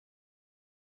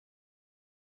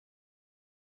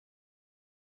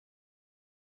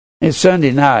It's Sunday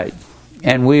night,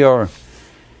 and we are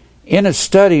in a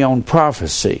study on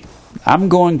prophecy. I'm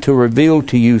going to reveal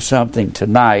to you something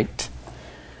tonight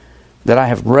that I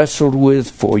have wrestled with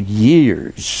for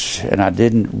years, and I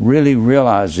didn't really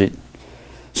realize it.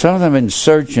 Some of them I've been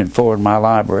searching for in my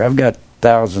library. I've got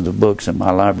thousands of books in my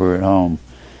library at home,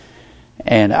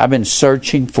 and I've been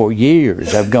searching for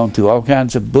years. I've gone through all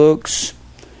kinds of books,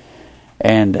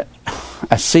 and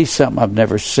I see something I've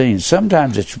never seen.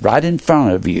 Sometimes it's right in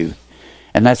front of you,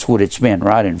 and that's what it's been,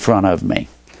 right in front of me.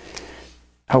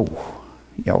 Oh,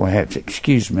 y'all have to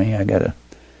excuse me. I got a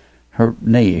hurt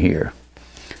knee here.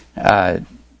 And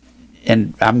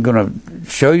I'm going to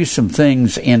show you some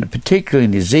things, particularly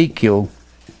in Ezekiel.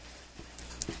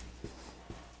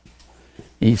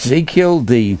 Ezekiel,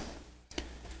 the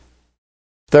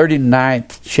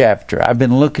 39th chapter. I've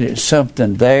been looking at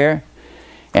something there,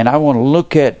 and I want to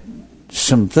look at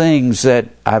some things that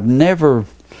I've never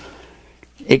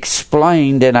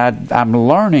explained, and I'm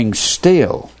learning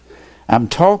still. I'm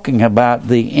talking about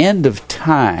the end of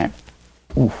time.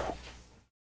 Ooh.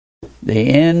 The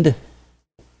end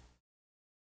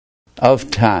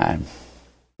of time.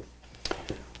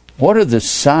 What are the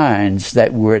signs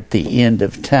that we're at the end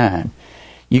of time?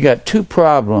 You got two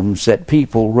problems that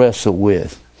people wrestle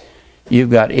with.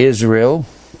 You've got Israel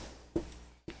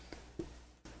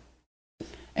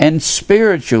and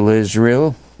spiritual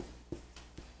Israel,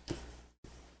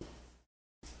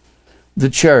 the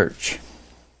church.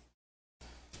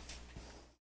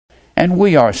 And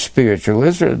we are spiritual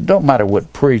Israel. It don't matter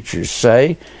what preachers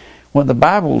say. When the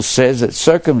Bible says that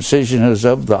circumcision is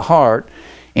of the heart,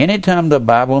 anytime the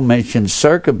Bible mentions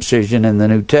circumcision in the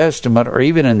New Testament or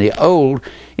even in the Old,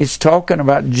 it's talking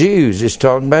about Jews. It's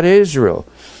talking about Israel.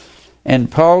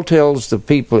 And Paul tells the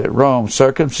people at Rome,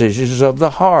 circumcision is of the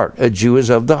heart. A Jew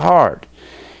is of the heart.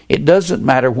 It doesn't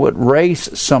matter what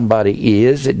race somebody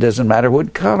is. It doesn't matter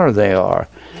what color they are.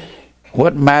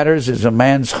 What matters is a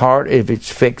man's heart if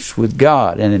it's fixed with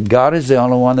God. And God is the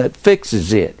only one that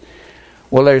fixes it.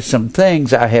 Well, there's some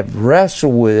things I have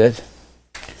wrestled with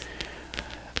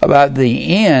about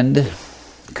the end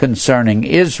concerning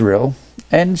Israel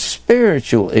and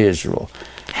spiritual Israel.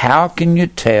 How can you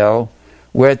tell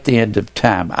we're at the end of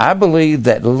time? I believe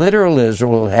that literal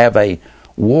Israel will have a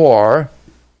war,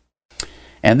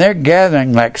 and they're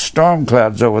gathering like storm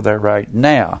clouds over there right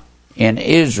now in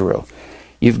Israel.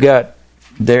 You've got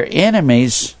their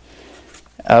enemies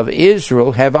of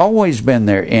Israel have always been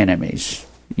their enemies.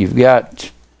 You've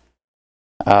got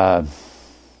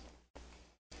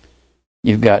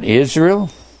Israel,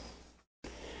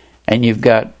 and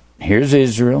here's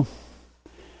Israel.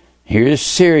 Here's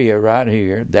Syria right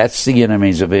here. That's the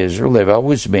enemies of Israel. They've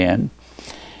always been.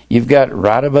 You've got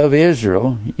right above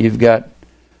Israel, you've got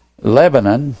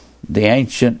Lebanon, the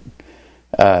ancient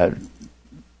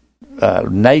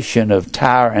nation of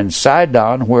Tyre and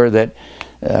Sidon, where that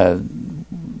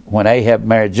when Ahab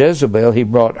married Jezebel, he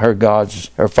brought her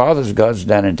father's gods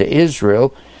down into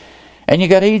Israel. And you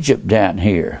got Egypt down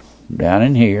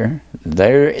in here.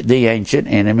 They're the ancient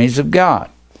enemies of God,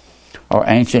 or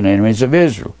ancient enemies of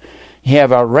Israel. You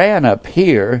have Iran up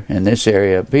here, in this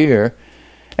area up here,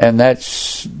 and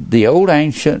that's the old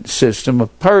ancient system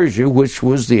of Persia, which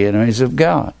was the enemies of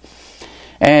God.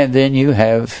 And then you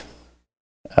have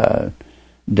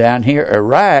down here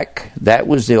Iraq, that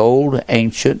was the old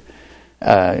ancient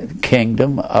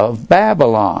kingdom of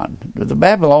Babylon. The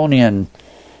Babylonian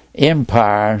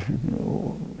Empire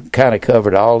kind of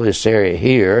covered all this area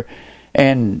here,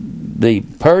 and the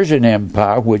Persian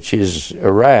Empire, which is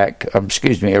Iran,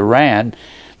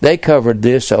 they covered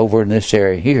this over in this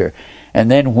area here. And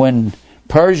then when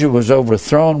Persia was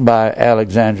overthrown by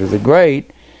Alexander the Great,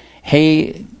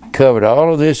 he covered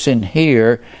all of this in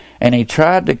here, and he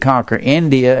tried to conquer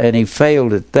India, and he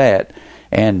failed at that,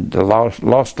 and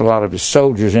lost a lot of his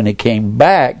soldiers, and he came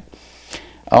back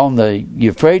on the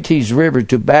Euphrates River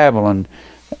to Babylon.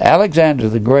 Alexander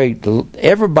the Great,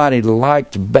 everybody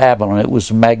liked Babylon. It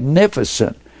was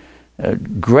magnificent. A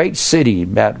great city,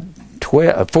 about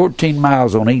 14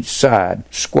 miles on each side,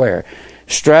 square,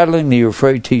 straddling the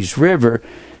Euphrates River,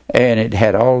 and it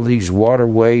had all these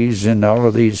waterways and all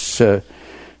of these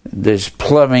this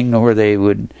plumbing where they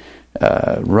would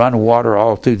run water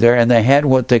all through there. And they had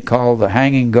what they call the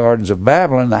Hanging Gardens of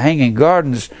Babylon. The Hanging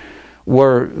Gardens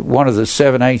were one of the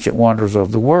 7 ancient wonders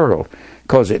of the world,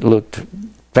 because it looked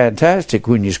fantastic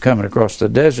when you was coming across the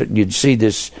desert. You'd see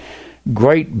this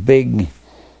great big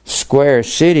square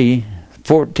city,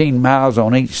 14 miles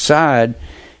on each side,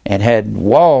 and had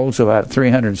walls about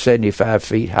 375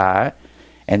 feet high,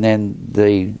 and then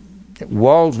the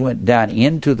walls went down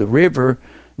into the river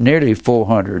nearly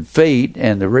 400 feet,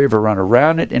 and the river ran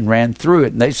around it and ran through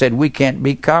it. And they said, we can't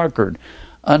be conquered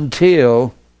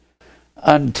until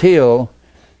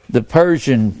the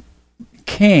Persian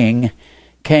king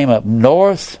came up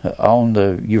north on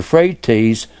the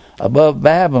Euphrates above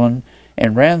Babylon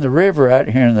and ran the river out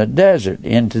here in the desert,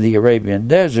 into the Arabian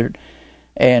desert.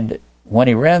 And when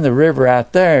he ran the river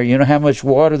out there, you know how much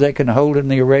water they can hold in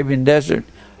the Arabian desert?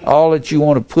 All that you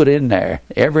want to put in there,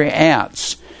 every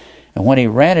ounce. And when he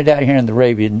ran it out here in the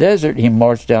Arabian desert, he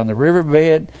marched down the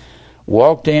riverbed,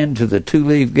 walked into the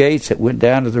two-leaf gates that went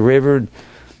down to the river,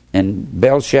 and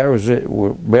Belshazzar was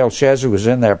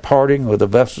in there partying with the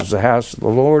vessels of the house of the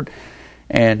Lord.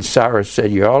 And Cyrus said,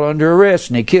 you're all under arrest.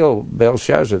 And he killed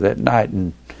Belshazzar that night.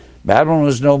 And Babylon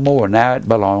was no more. Now it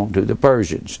belonged to the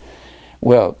Persians.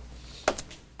 Well,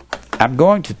 I'm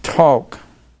going to talk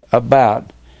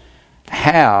about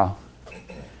how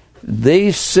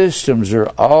these systems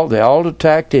they all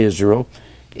attacked Israel.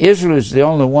 Israel is the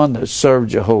only one that served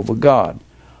Jehovah God.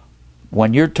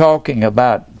 When you're talking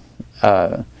about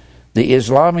the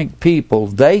Islamic people,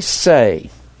 they say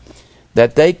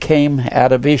that they came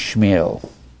out of Ishmael.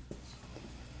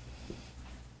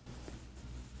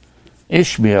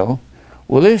 Well,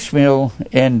 Ishmael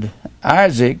and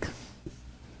Isaac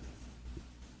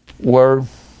were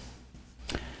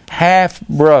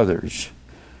half-brothers.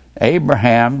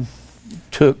 Abraham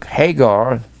took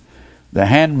Hagar, the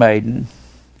handmaiden,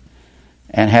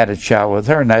 and had a child with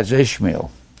her, and that's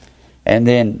Ishmael. And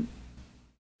then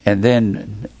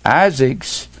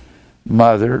Isaac's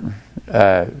mother,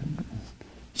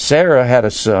 Sarah, had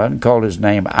a son, called his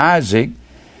name Isaac,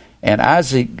 and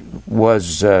Isaac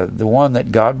was the one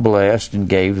that God blessed and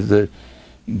gave the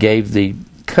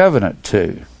covenant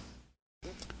to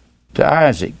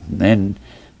Isaac. And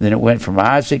then it went from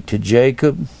Isaac to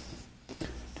Jacob,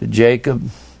 and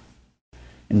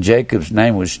Jacob's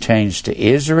name was changed to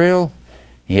Israel.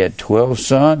 He had 12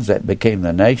 sons that became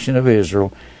the nation of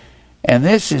Israel. And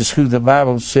this is who the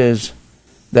Bible says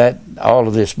that all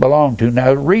of this belonged to.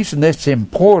 Now, the reason that's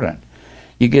important,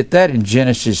 you get that in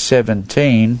Genesis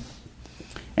 17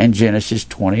 and Genesis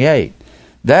 28.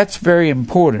 That's very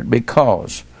important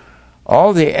because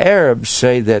all the Arabs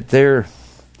say that their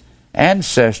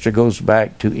ancestor goes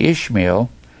back to Ishmael.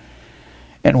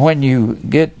 And when you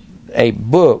get a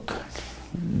book,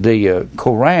 the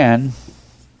Quran,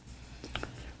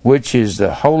 which is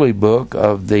the holy book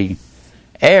of the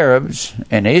Arabs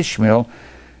and Ishmael,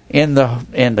 in the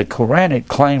Quran it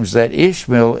claims that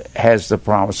Ishmael has the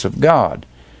promise of God.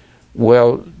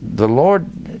 Well, the Lord,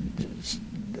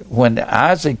 when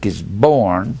Isaac is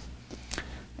born,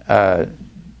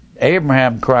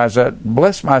 Abraham cries out,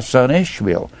 bless my son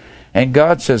Ishmael. And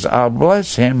God says, I'll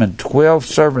bless him, and 12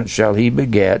 servants shall he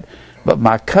beget, but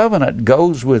my covenant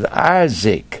goes with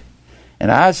Isaac. And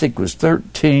Isaac was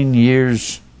 13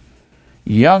 years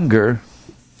younger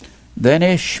than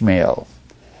Ishmael.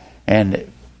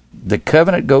 And the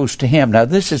covenant goes to him. Now,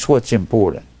 this is what's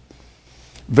important.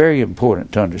 Very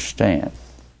important to understand.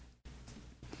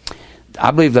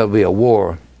 I believe there'll be a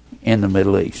war in the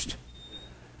Middle East.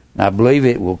 And I believe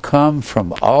it will come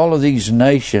from all of these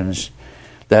nations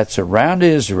that's around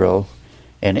Israel,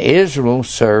 and Israel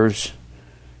serves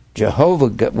Jehovah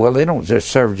God. Well, they don't just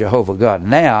serve Jehovah God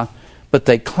now, but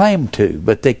they claim to.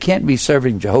 But they can't be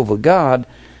serving Jehovah God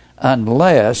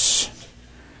unless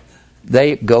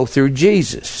they go through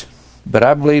Jesus. But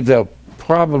I believe there'll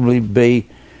probably be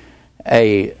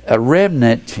a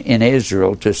remnant in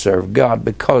Israel to serve God,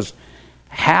 because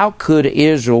how could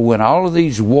Israel win all of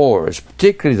these wars,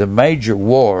 particularly the major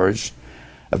wars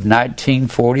of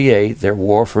 1948, their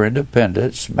war for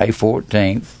independence, May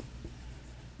 14th,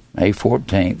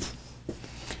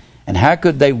 and how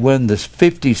could they win the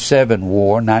 57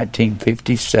 war,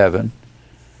 1957,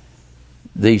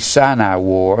 the Sinai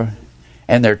War,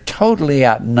 and they're totally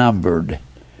outnumbered,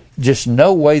 just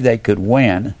no way they could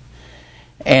win.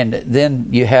 And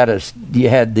then you had the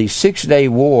 6-day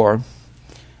war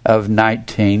of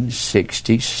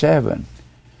 1967,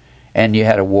 and you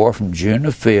had a war from June the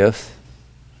 5th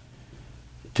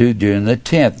to June the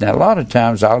 10th. Now, a lot of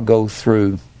times I'll go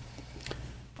through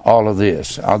all of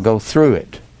this. I'll go through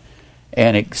it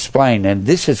and explain. And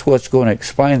this is what's going to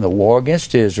explain the war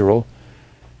against Israel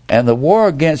and the war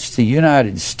against the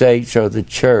United States or the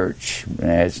church.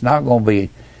 It's not going to be...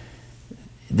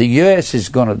 The U.S.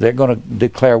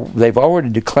 they've already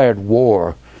declared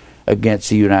war against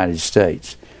the United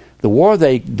States. The war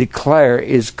they declare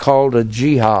is called a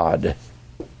jihad.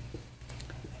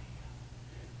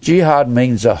 Jihad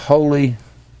means a holy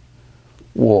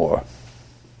war.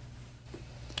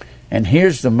 And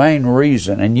here's the main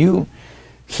reason. And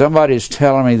somebody's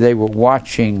telling me they were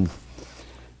watching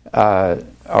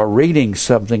or reading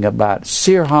something about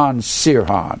Sirhan.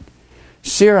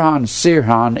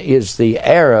 Sirhan is the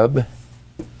Arab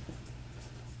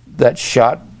that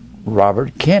shot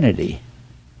Robert Kennedy.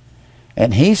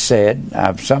 And he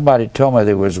said, somebody told me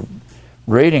they was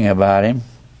reading about him,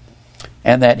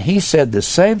 and that he said the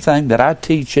same thing that I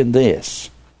teach in this.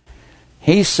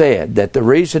 He said that the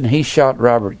reason he shot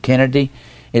Robert Kennedy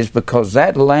is because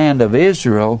that land of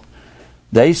Israel,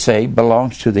 they say,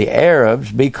 belongs to the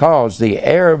Arabs, because the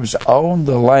Arabs owned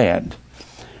the land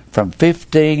from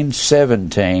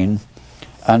 1517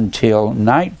 until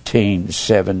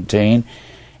 1917.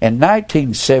 And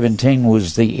 1917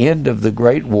 was the end of the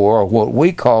Great War, what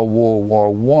we call World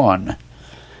War I.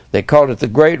 They called it the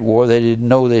Great War. They didn't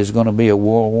know there was going to be a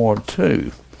World War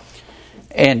II.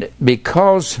 And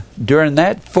because during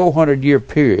that 400-year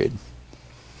period,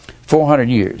 400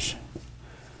 years,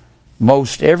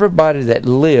 most everybody that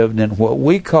lived in what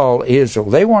we call Israel,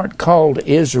 they weren't called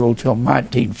Israel till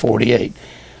 1948.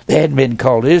 They hadn't been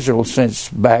called Israel since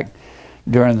back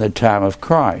during the time of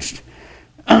Christ.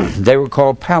 They were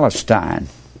called Palestine.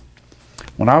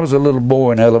 When I was a little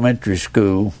boy in elementary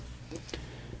school,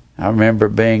 I remember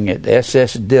being at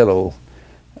S.S. Dillow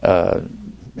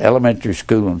Elementary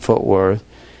School in Fort Worth,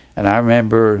 and I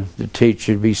remember the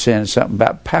teacher would be saying something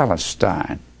about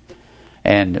Palestine.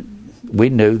 And we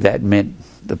knew that meant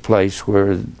the place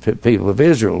where the people of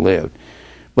Israel lived.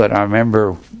 But I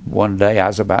remember one day, I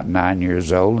was about 9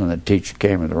 years old, and the teacher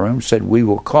came in the room and said, we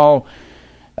will call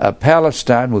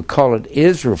Palestine, we'll call it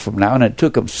Israel from now. And it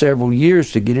took them several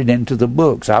years to get it into the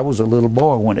books. I was a little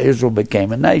boy when Israel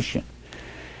became a nation.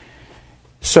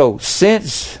 So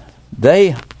since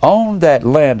they owned that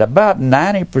land, about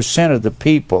 90% of the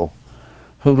people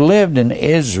who lived in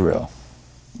Israel,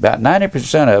 about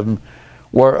 90% of them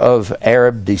were of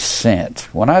Arab descent.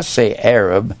 When I say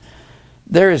Arab,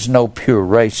 there is no pure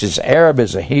races. Arab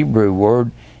is a Hebrew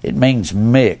word. It means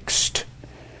mixed.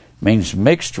 It means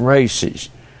mixed races.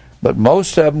 But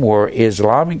most of them were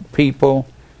Islamic people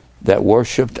that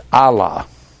worshipped Allah.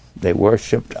 They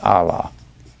worshipped Allah.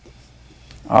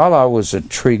 Allah was a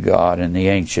tree god in the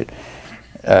ancient,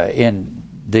 in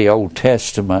the Old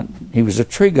Testament. He was a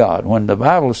tree god. When the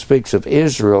Bible speaks of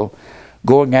Israel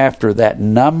going after that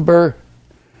number,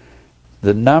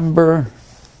 the number,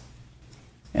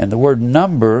 and the word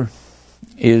number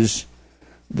is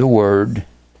the word,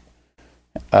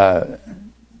 I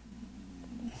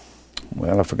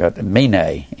forgot the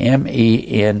Menei,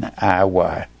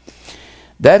 M-E-N-I-Y.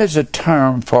 That is a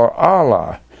term for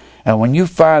Allah. And when you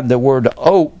find the word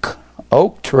oak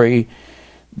tree,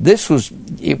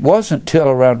 it wasn't till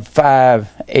around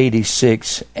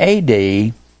 586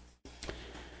 A.D.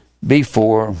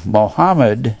 before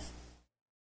Muhammad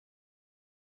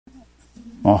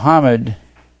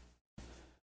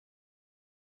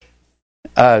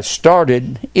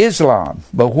started Islam.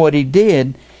 But what he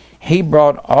did, he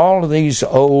brought all of these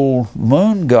old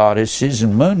moon goddesses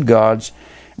and moon gods,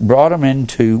 brought them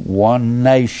into one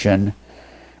nation,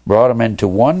 brought them into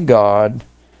one God.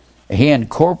 He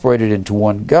incorporated into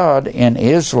one God in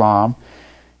Islam,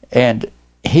 and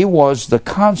he was the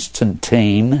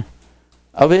Constantine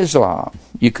of Islam.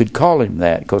 You could call him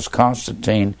that, because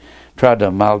Constantine tried to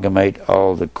amalgamate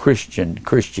all the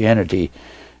Christianity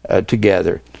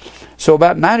together. So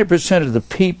about 90% of the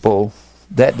people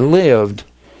that lived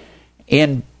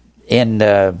in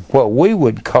what we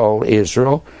would call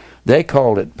Israel, they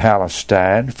called it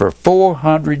Palestine for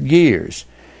 400 years.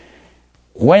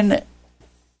 When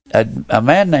a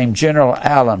man named General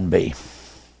Allenby,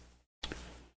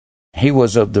 he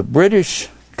was of the British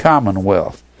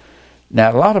Commonwealth.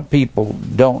 Now, a lot of people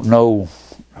don't know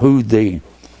who the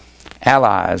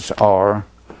Allies are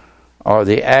or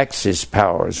the Axis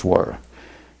powers were.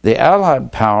 The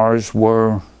Allied powers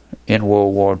were, in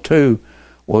World War II,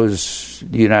 was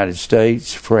the United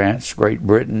States, France, Great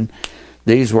Britain.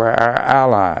 These were our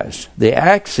allies. The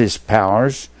Axis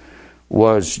powers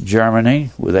was Germany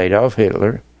with Adolf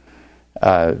Hitler.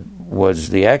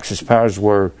 The Axis powers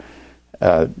were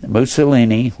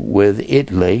Mussolini with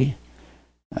Italy.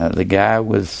 The guy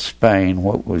with Spain,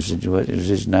 what was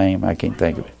his name? I can't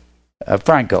think of it.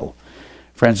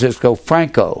 Francisco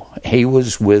Franco. He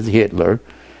was with Hitler.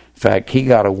 In fact, he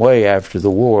got away after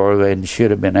the war and should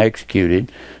have been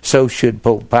executed. So should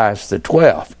Pope Pius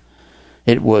XII.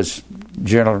 It was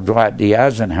General Dwight D.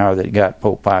 Eisenhower that got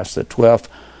Pope Pius XII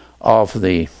off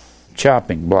the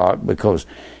chopping block, because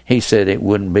he said it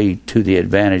wouldn't be to the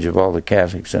advantage of all the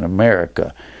Catholics in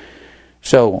America.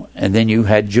 So, and then you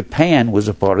had Japan was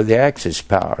a part of the Axis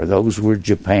power. Those were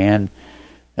Japan,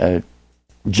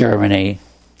 Germany,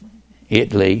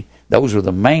 Italy. Those were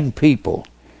the main people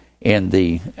in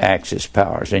the Axis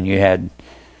powers. And you had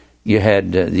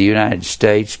the United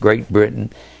States, Great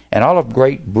Britain, and all of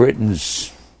Great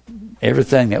Britain's,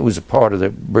 everything that was a part of the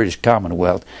British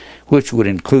Commonwealth, which would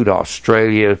include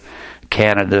Australia,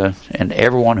 Canada, and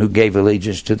everyone who gave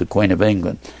allegiance to the Queen of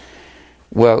England.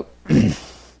 Well,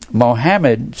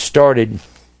 Muhammad started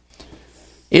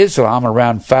Islam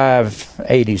around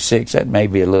 586. That may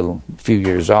be a few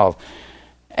years off,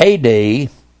 AD.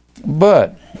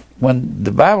 But when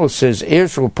the Bible says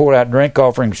Israel poured out drink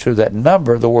offerings to that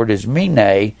number, the word is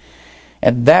mine,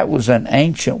 and that was an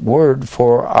ancient word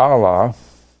for Allah.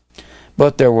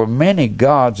 But there were many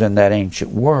gods in that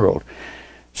ancient world.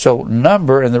 So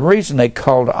number, and the reason they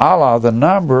called Allah the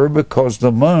number, because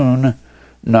the moon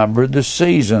numbered the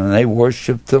season, and they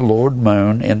worshipped the Lord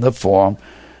Moon in the form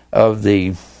of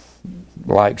the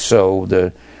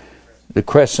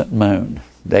crescent moon.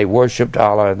 They worshipped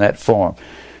Allah in that form.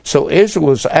 So Israel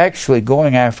was actually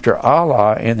going after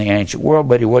Allah in the ancient world,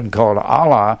 but he wasn't called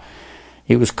Allah.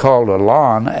 He was called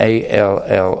Allon,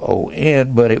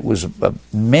 Allon, but it was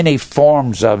many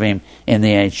forms of him in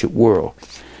the ancient world.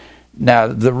 Now,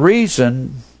 the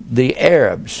reason the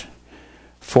Arabs,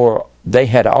 they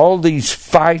had all these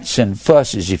fights and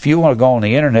fusses. If you want to go on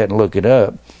the internet and look it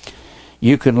up,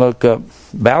 you can look up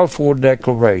Balfour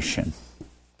Declaration.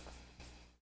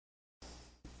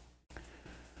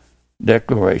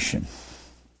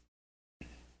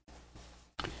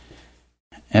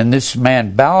 And this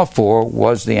man Balfour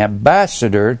was the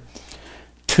ambassador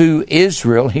to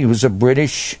Israel. He was a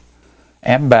British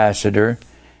ambassador,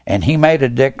 and he made a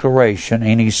declaration,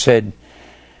 and he said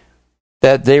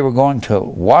that they were going to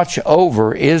watch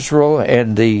over Israel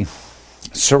and the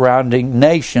surrounding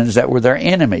nations that were their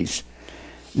enemies.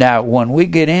 Now, when we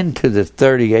get into the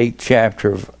 38th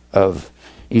chapter of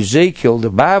Ezekiel, the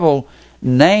Bible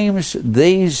names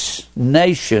these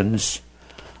nations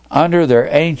under their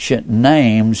ancient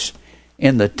names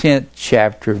in the 10th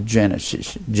chapter of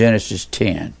Genesis, Genesis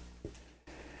 10.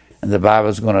 And the Bible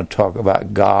is going to talk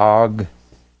about Gog,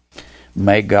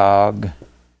 Magog,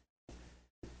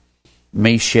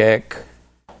 Meshach,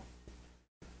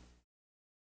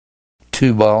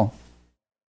 Tubal.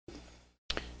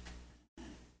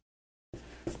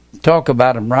 Talk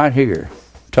about them right here.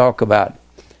 It's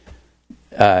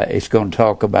going to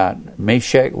talk about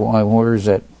Meshach. Where is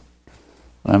that?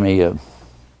 Let me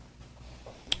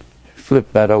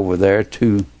flip that over there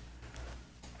to...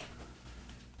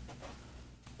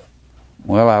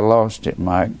 Well, I lost it,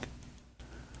 Mike.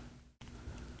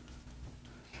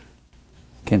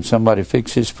 Can somebody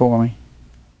fix this for me?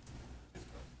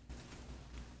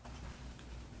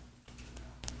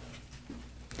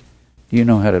 You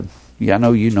know how to... Yeah, I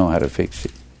know you know how to fix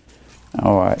it.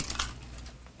 All right.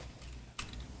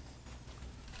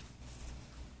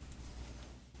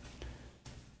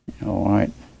 All right.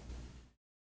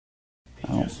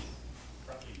 Just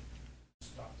probably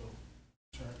stop the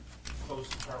turn, close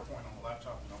the PowerPoint on the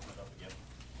laptop and open it up again.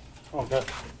 Okay.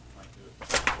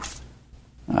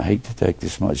 I hate to take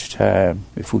this much time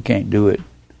if we can't do it.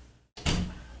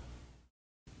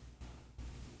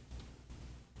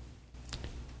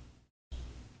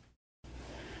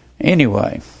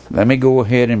 Anyway, let me go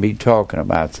ahead and be talking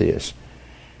about this.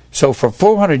 So for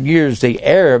 400 years, the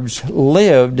Arabs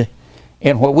lived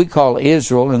in what we call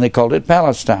Israel, and they called it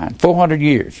Palestine. 400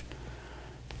 years.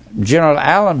 General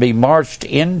Allenby marched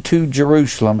into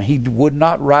Jerusalem. He would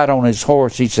not ride on his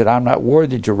horse. He said, "I'm not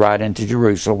worthy to ride into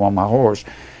Jerusalem on my horse."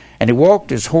 And he walked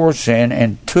his horse in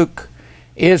and took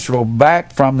Israel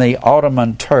back from the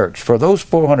Ottoman Turks. For those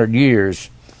 400 years,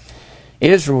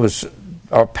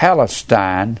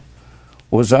 Palestine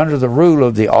was under the rule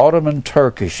of the Ottoman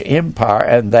Turkish Empire,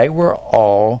 and they were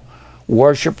all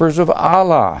worshipers of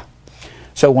Allah.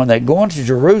 So when they go into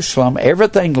Jerusalem,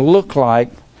 everything looked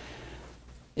like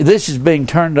this is being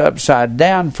turned upside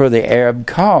down for the Arab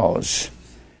cause.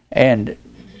 And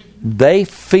they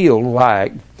feel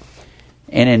like,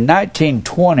 and in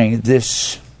 1920,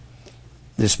 this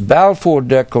Balfour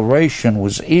Declaration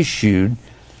was issued,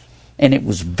 and it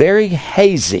was very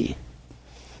hazy.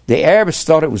 The Arabs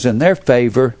thought it was in their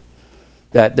favor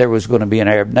that there was going to be an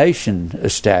Arab nation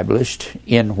established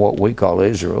in what we call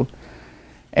Israel.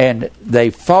 And they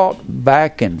fought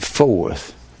back and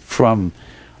forth from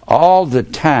all the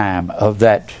time of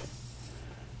that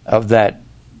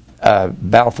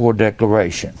Balfour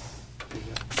Declaration.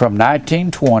 From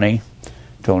 1920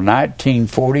 till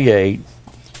 1948,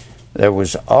 there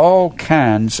was all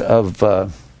kinds of...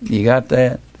 you got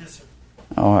that? Yes, sir.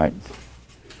 All right.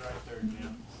 It's right there,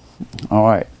 Jim. All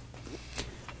right.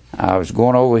 I was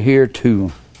going over here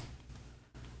to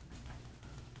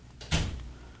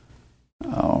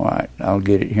I'll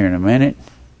get it here in a minute.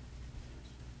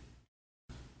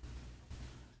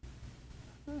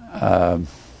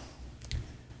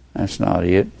 That's not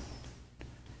it.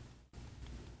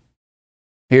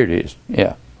 Here it is.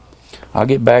 Yeah. I'll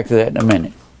get back to that in a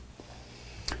minute.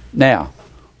 Now,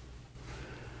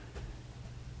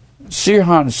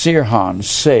 Sirhan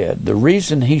said the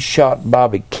reason he shot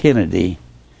Bobby Kennedy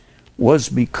was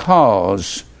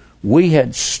because we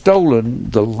had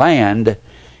stolen the land,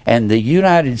 and the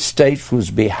United States was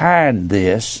behind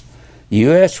this. The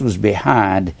U.S. was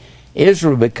behind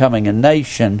Israel becoming a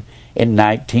nation in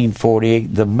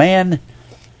 1948. The man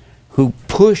who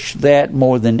pushed that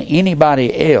more than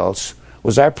anybody else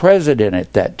was our president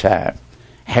at that time,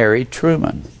 Harry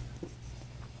Truman.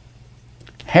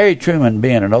 Harry Truman,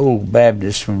 being an old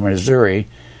Baptist from Missouri,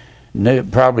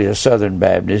 probably a Southern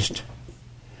Baptist,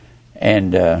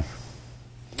 and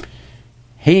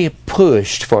he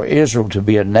pushed for Israel to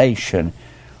be a nation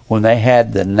when they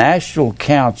had the National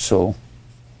Council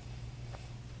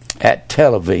at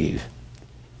Tel Aviv.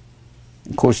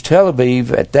 Of course, Tel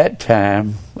Aviv at that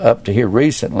time, up to here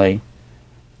recently,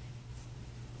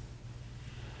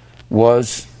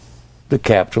 was the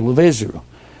capital of Israel.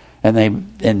 And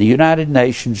the United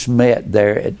Nations met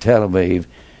there at Tel Aviv,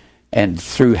 and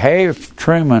through Harry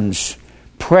Truman's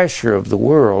pressure of the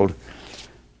world,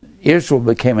 Israel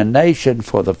became a nation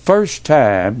for the first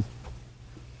time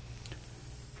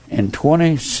in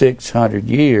 2,600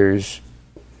 years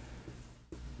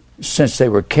since they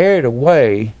were carried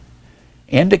away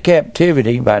into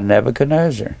captivity by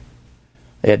Nebuchadnezzar.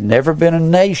 They had never been a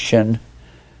nation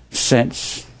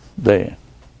since then.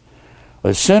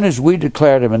 As soon as we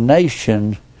declared them a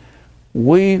nation,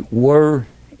 we were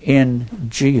in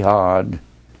jihad,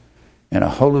 in a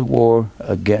holy war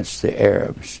against the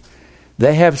Arabs.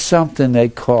 They have something they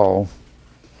call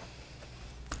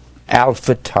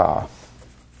Al-Fatah.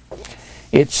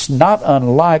 It's not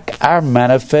unlike our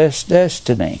manifest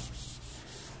destiny.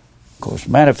 Of course,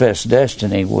 manifest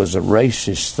destiny was a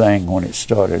racist thing when it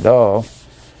started off.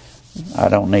 I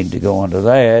don't need to go into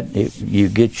that. If you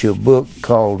get your book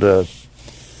called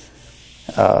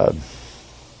I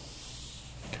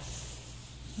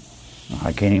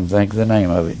can't even think of the name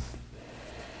of it.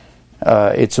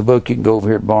 It's a book you can go over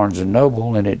here at Barnes &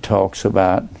 Noble, and it talks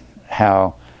about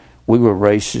how we were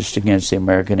racist against the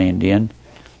American Indian,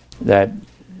 that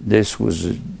this was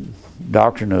a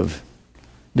doctrine of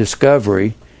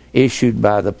discovery issued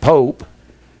by the Pope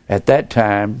at that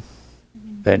time.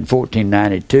 In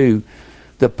 1492,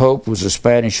 the Pope was a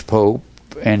Spanish Pope,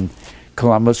 and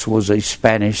Columbus was a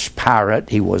Spanish pirate.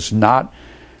 He was not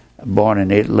born in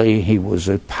Italy. He was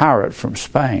a pirate from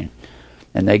Spain.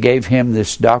 And they gave him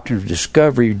this doctrine of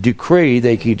discovery decree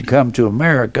they could come to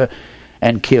America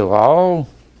and kill all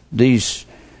these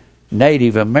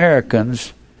Native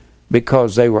Americans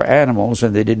because they were animals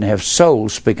and they didn't have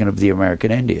souls, speaking of the American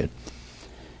Indian.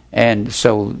 And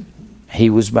so he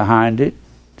was behind it.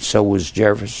 So was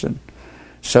Jefferson.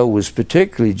 So was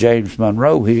particularly James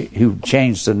Monroe, who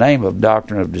changed the name of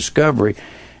Doctrine of Discovery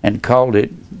and called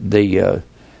it the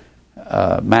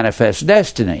Manifest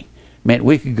Destiny. Meant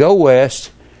we could go west,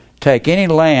 take any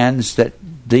lands that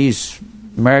these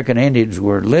American Indians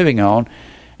were living on,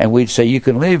 and we'd say, you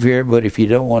can live here, but if you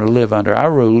don't want to live under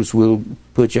our rules, we'll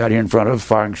put you out here in front of a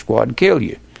firing squad and kill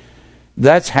you.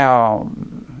 That's how...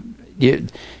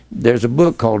 There's a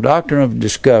book called Doctrine of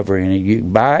Discovery, and you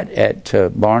can buy it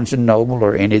at Barnes & Noble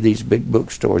or any of these big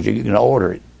bookstores. You can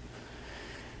order it.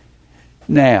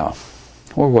 Now,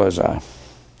 where was I?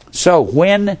 So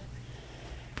when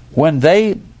we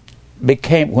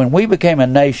became a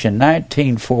nation,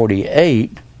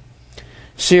 1948,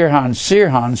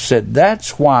 Sirhan said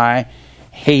that's why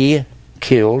he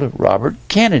killed Robert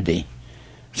Kennedy.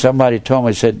 Somebody told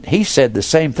me, he said the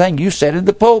same thing you said in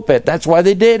the pulpit. That's why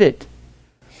they did it.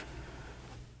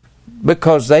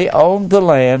 Because they owned the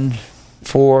land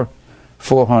for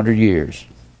 400 years.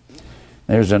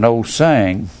 There's an old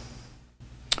saying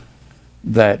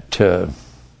that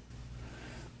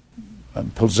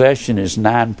possession is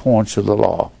 9 points of the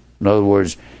law. In other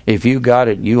words, if you got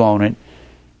it, you own it.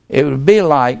 It would be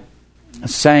like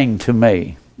saying to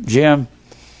me, Jim,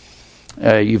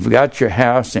 you've got your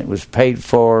house and it was paid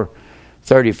for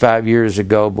 35 years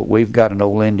ago, but we've got an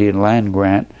old Indian land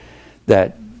grant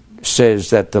that says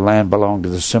that the land belonged to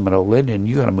the Seminole Indian.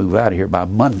 You got to move out of here by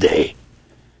Monday.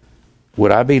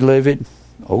 Would I be livid?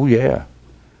 Oh yeah.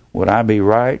 Would I be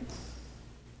right?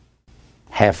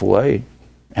 Halfway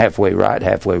right,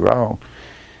 halfway wrong.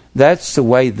 That's the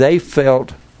way they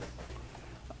felt.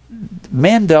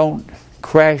 Men don't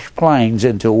crash planes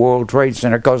into a World Trade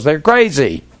Center because they're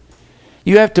crazy.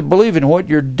 You have to believe in what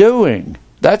you're doing.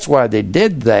 That's why they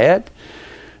did that.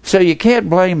 So you can't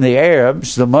blame the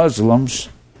Arabs, the Muslims,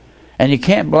 and you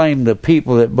can't blame the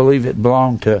people that believe it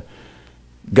belonged to...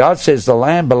 God says the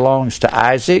land belongs to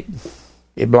Isaac,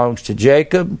 it belongs to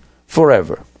Jacob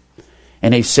forever.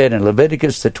 And he said in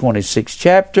Leviticus, the 26th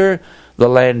chapter, the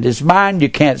land is mine, you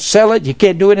can't sell it, you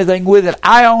can't do anything with it,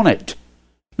 I own it.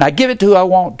 Now give it to who I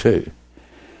want to.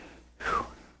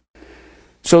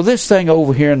 So this thing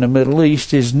over here in the Middle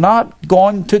East is not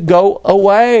going to go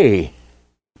away.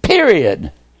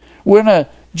 Period. We're in a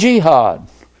jihad.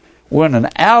 We're in an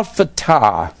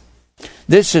al-Fatah.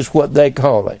 This is what they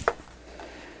call it.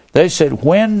 They said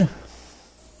when,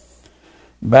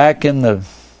 back in the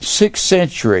 6th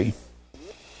century,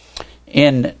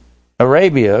 in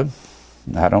Arabia,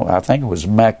 I think it was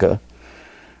Mecca,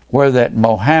 where that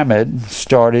Muhammad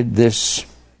started this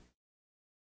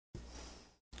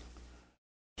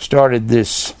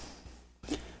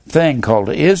thing called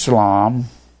Islam,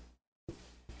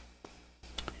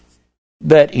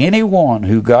 that anyone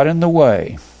who got in the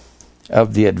way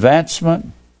of the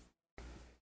advancement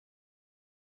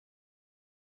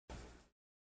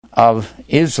of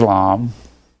Islam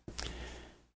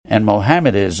and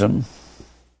Mohammedanism,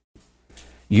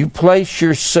 you place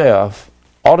yourself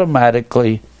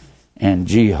automatically in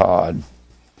jihad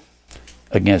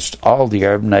against all the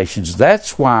Arab nations.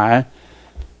 That's why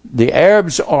the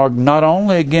Arabs are not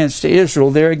only against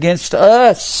Israel, they're against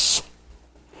us.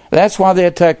 That's why they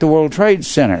attacked the World Trade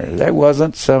Center. There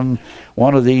wasn't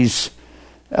one of these...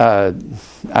 I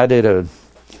did a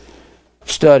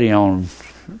study on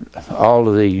all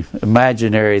of the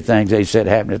imaginary things they said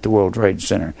happened at the World Trade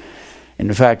Center. And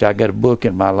in fact, I got a book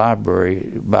in my library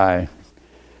by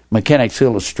Mechanics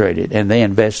Illustrated, and they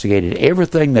investigated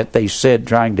everything that they said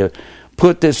trying to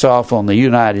put this off on the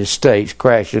United States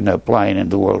crashing a plane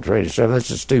into the World Trade Center. That's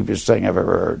the stupidest thing I've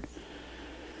ever heard.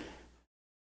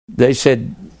 They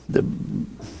said the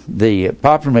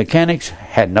popular mechanics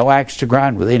had no axe to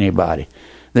grind with anybody.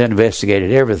 They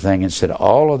investigated everything and said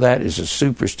all of that is a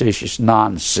superstitious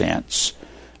nonsense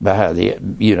about how the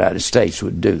United States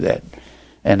would do that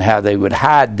and how they would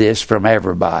hide this from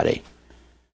everybody.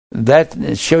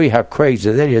 That show you how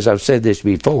crazy that is. I've said this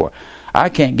before. I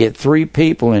can't get 3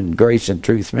 people in Grace and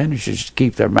Truth Ministries to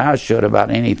keep their mouths shut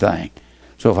about anything.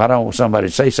 So if I don't want somebody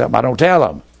to say something, I don't tell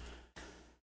them.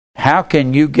 How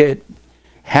can you get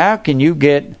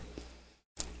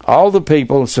all the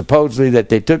people supposedly that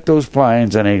they took those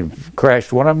planes and they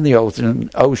crashed one of them in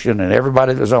the ocean and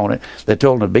everybody that was on it, they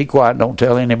told them to be quiet, don't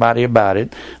tell anybody about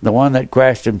it. The one that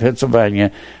crashed in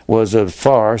Pennsylvania was a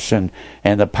farce, and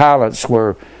the pilots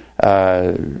were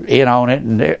in on it.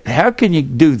 And how can you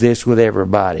do this with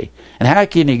everybody? And how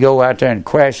can you go out there and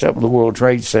crash up the World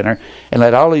Trade Center and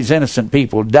let all these innocent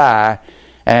people die,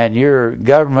 and your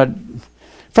government...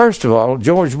 First of all,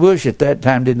 George Bush at that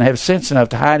time didn't have sense enough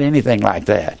to hide anything like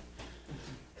that.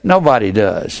 Nobody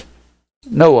does.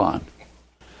 No one.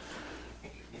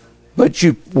 But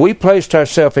we placed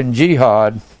ourselves in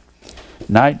jihad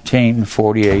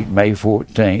 1948, May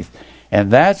 14th, and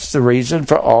that's the reason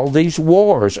for all these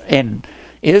wars. And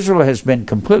Israel has been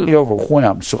completely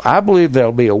overwhelmed. So I believe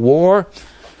there'll be a war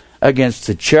against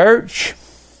the church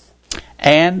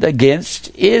and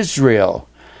against Israel.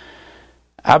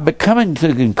 I've been coming to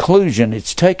the conclusion,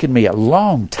 it's taken me a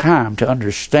long time to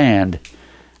understand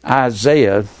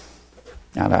Ezekiel.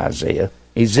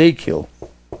 Ezekiel,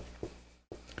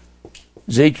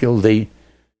 the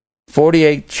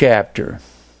 48th chapter.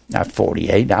 Not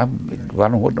 48, I don't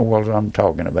know what in the world I'm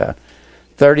talking about.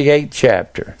 38th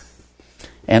chapter.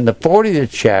 And the 40th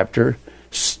chapter,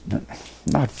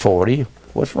 not 40,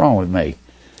 what's wrong with me?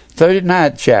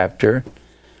 39th chapter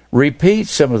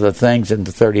repeats some of the things in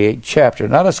the 38th chapter.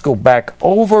 Now let's go back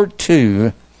over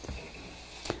to...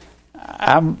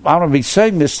 I'm going to be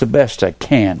saying this the best I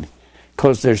can,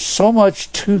 because there's so much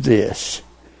to this.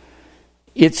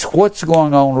 It's what's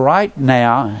going on right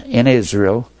now in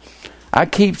Israel. I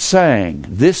keep saying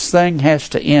this thing has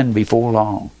to end before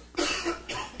long.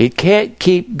 It can't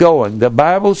keep going. The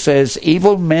Bible says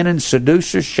evil men and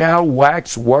seducers shall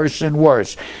wax worse and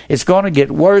worse. It's going to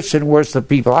get worse and worse. The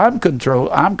people I'm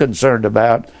concerned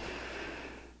about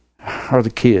are the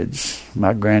kids,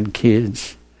 my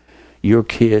grandkids, your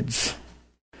kids.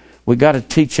 We got to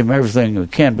teach them everything we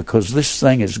can, because this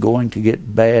thing is going to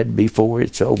get bad before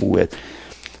it's over with.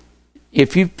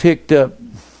 If you picked up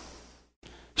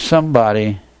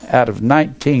somebody out of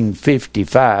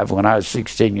 1955 when I was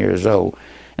 16 years old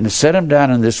and set them down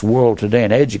in this world today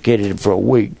and educated them for a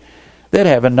week, they'd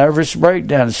have a nervous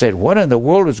breakdown and said, what in the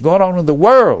world is going on in the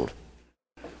world?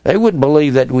 They wouldn't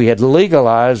believe that we had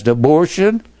legalized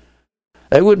abortion.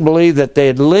 They wouldn't believe that they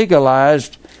had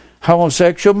legalized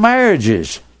homosexual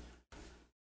marriages.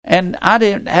 And I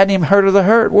hadn't even heard of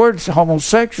the word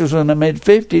homosexuals in the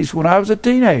mid-50s when I was a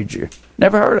teenager.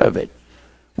 Never heard of it.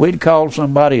 We'd call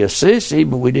somebody a sissy,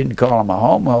 but we didn't call them a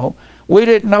homo. We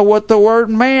didn't know what the word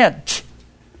meant.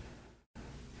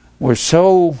 We're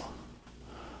so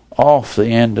off the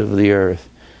end of the earth.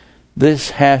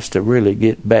 This has to really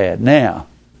get bad. Now,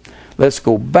 let's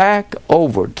go back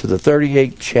over to the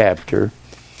 38th chapter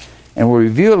and we'll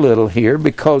review a little here,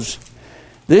 because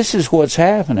this is what's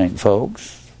happening,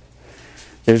 folks.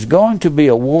 There's going to be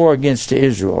a war against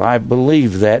Israel. I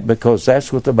believe that because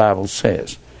that's what the Bible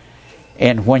says.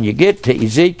 And when you get to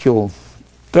Ezekiel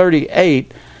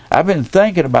 38, I've been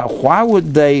thinking about why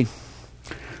would they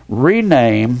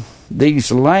rename these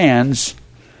lands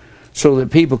so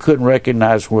that people couldn't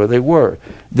recognize where they were.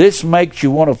 This makes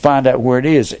you want to find out where it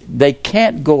is. They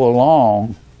can't go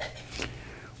along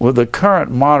with the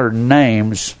current modern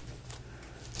names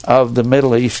of the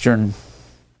Middle Eastern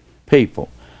people,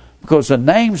 because the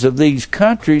names of these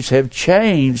countries have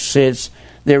changed since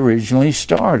they originally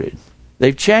started.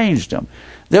 They've changed them.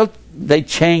 They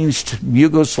changed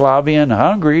Yugoslavia and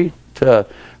Hungary to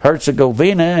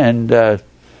Herzegovina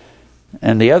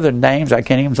and the other names I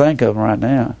can't even think of them right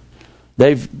now.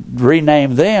 They've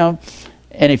renamed them,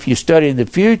 and if you study in the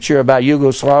future about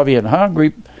Yugoslavia and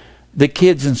Hungary, the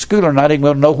kids in school are not even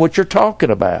going to know what you're talking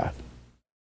about.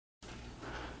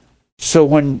 So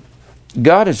when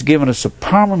God has given us a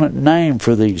permanent name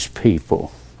for these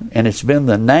people, and it's been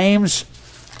the names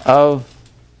of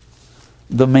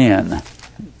the men.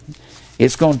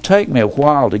 It's going to take me a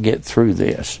while to get through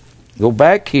this. Go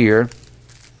back here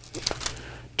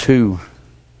to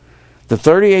the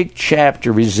 38th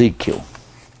chapter of Ezekiel.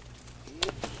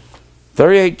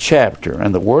 38th chapter.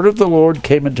 And the word of the Lord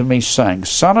came unto me, saying,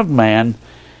 Son of man,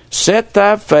 set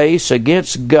thy face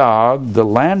against Gog, the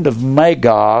land of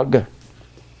Magog,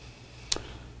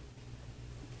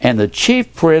 and the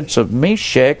chief prince of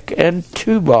Meshech and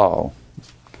Tubal.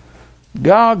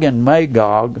 Gog and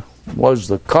Magog was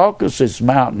the Caucasus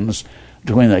Mountains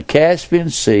between the Caspian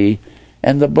Sea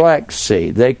and the Black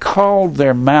Sea. They called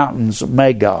their mountains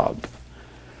Magog.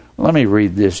 Let me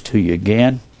read this to you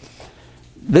again.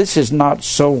 This is not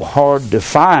so hard to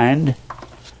find.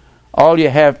 All you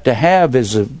have to have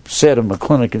is a set of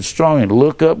McClintock and Strong and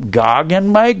look up Gog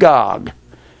and Magog.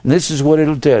 And this is what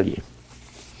it'll tell you.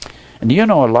 And you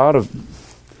know, a lot of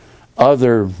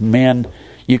other men,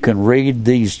 you can read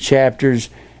these chapters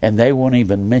and they won't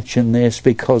even mention this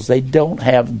because they don't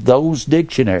have those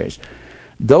dictionaries.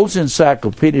 Those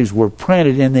encyclopedias were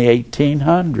printed in the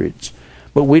 1800s.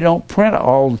 But we don't print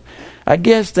all. I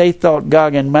guess they thought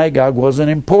Gog and Magog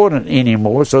wasn't important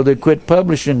anymore, so they quit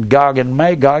publishing Gog and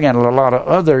Magog and a lot of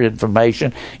other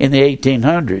information in the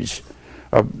 1800s.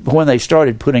 When they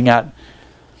started putting out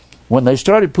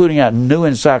new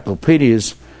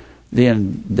encyclopedias,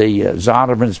 then the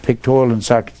Zondervan's Pictorial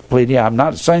Encyclopedia, I'm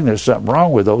not saying there's something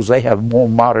wrong with those. They have more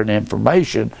modern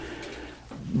information.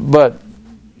 But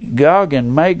Gog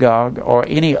and Magog or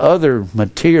any other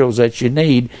materials that you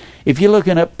need, if you're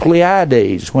looking up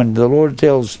Pleiades, when the Lord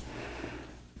tells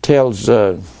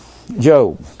Job,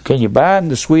 can you bind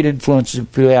the sweet influences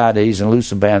of Pleiades and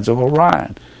loose the bands of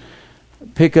Orion?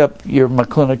 Pick up your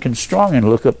McClintock and Strong and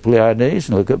look up Pleiades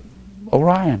and look up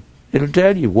Orion. It'll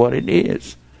tell you what it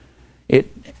is.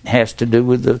 It has to do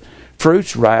with the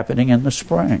fruits ripening in the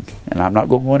spring. And I'm not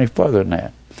going to go any further than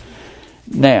that.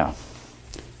 Now,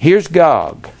 here's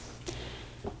Gog.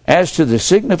 As to the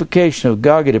signification of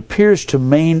Gog, it appears to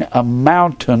mean a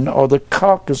mountain or the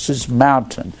Caucasus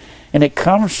Mountain. And it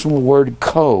comes from the word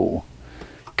Ko,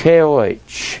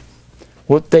 K-O-H.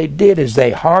 What they did is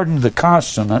they hardened the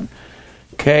consonant,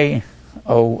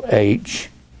 K-O-H,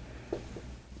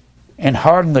 and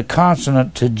hardened the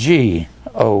consonant to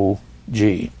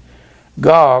G-O-G.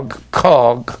 Gog,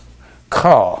 Cog,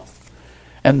 Ka.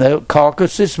 And the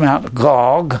Caucasus Mountain,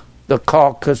 Gog, the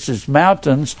Caucasus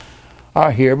Mountains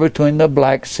are here between the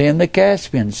Black Sea and the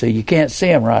Caspian Sea. You can't see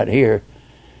them right here.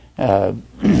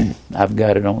 I've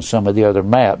got it on some of the other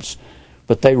maps.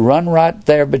 But they run right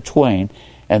there between.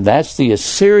 And that's the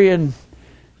Assyrian,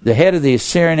 the head of the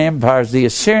Assyrian empires. The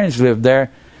Assyrians lived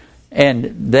there, and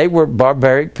they were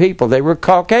barbaric people. They were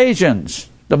Caucasians,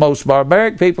 the most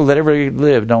barbaric people that ever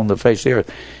lived on the face of the earth.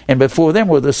 And before them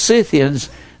were the Scythians.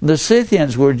 The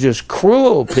Scythians were just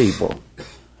cruel people.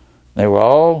 They were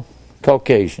all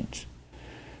Caucasians.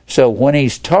 So when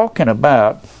he's talking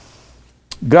about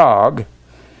Gog,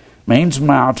 means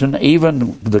mountain,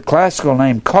 even the classical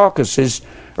name Caucasus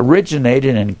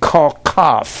originated in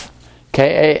Kaukaf,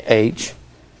 K-A-H-K-A-F.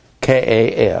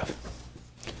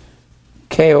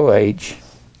 K-O-H-K-A-F.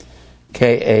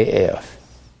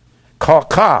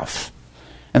 Kaf.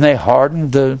 And they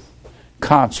hardened the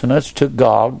consonants to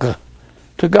Gog.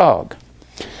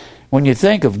 When you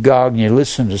think of Gog and you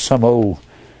listen to some old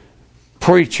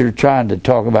preacher trying to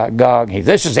talk about Gog,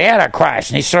 this is the Antichrist,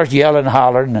 and he starts yelling and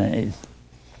hollering. And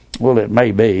well, it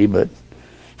may be, but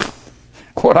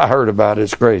what I heard about it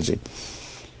is crazy.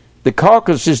 The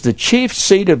Caucasus is the chief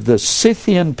seat of the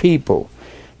Scythian people.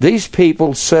 These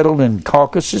people settled in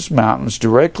Caucasus Mountains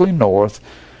directly north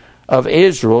of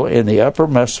Israel in the upper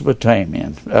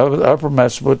Mesopotamia.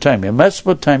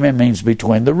 Mesopotamia means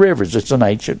between the rivers. It's an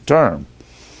ancient term.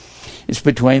 It's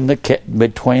between the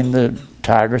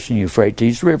Tigris and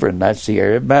Euphrates River, and that's the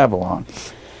area of Babylon.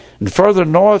 And further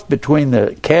north, between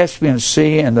the Caspian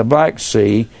Sea and the Black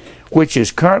Sea, which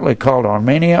is currently called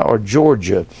Armenia or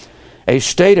Georgia, a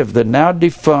state of the now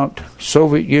defunct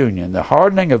Soviet Union. The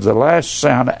hardening of the last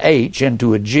sound H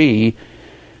into a G,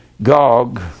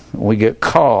 Gog, we get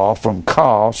Ka from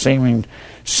Ka, seems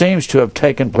to have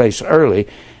taken place early,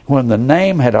 when the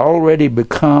name had already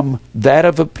become that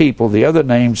of a people. The other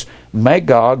names,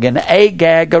 Magog and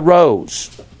Agag,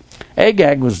 arose.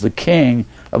 Agag was the king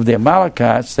of the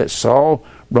Amalekites that Saul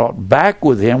brought back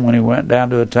with him when he went down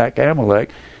to attack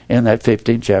Amalek in that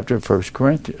 15th chapter of 1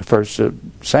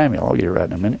 Samuel. I'll get it right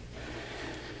in a minute.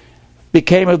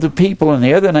 Became of the people, and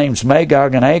the other names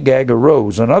Magog and Agag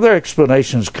arose. And other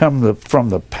explanations come from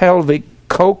the pelvic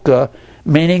koka,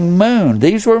 meaning moon.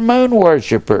 These were moon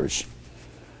worshippers.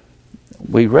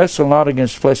 We wrestle not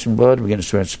against flesh and blood,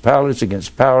 against principalities,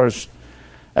 against powers,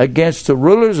 against the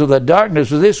rulers of the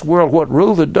darkness of this world. What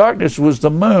ruled the darkness was the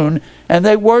moon, and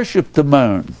they worshipped the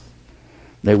moon.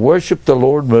 They worshipped the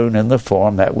Lord Moon in the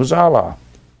form, that was Allah,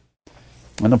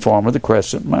 in the form of the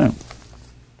crescent moon,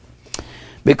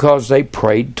 because they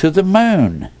prayed to the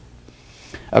moon.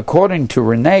 According to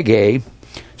Renegade,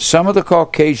 some of the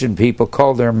Caucasian people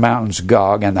call their mountains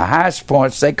Gog, and the highest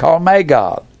points they call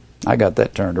Magog. I got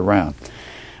that turned around.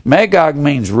 Magog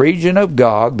means region of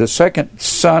Gog, the second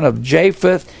son of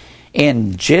Japheth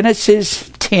in Genesis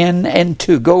 10 and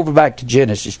 2. Go over back to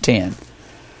Genesis 10.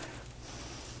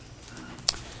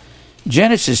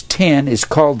 Genesis 10 is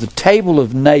called the Table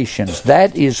of Nations.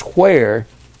 That is where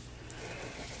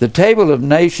the Table of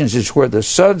Nations is where the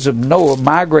sons of Noah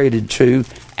migrated to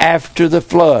after the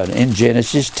flood in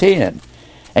Genesis 10.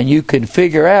 And you can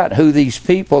figure out who these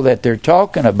people that they're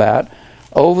talking about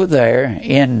over there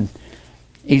in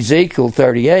Ezekiel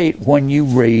 38 when you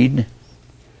read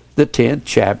the 10th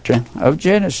chapter of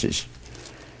Genesis.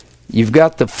 You've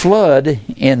got the flood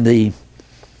in the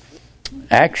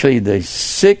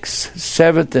 6th,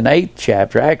 7th, and 8th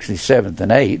chapter, actually 7th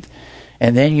and 8th,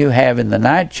 and then you have in the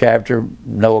 9th chapter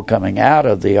Noah coming out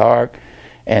of the ark,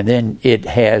 and then it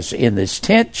has in this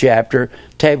 10th chapter,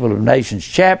 Table of Nations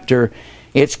chapter,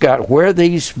 it's got where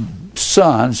these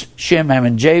sons, Shem, Ham,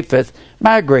 and Japheth,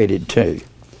 migrated to.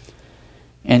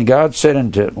 And God said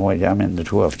unto, wait, I'm in the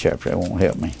 12th chapter, that won't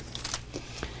help me.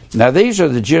 Now these are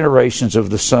the generations of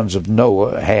the sons of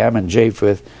Noah, Ham, and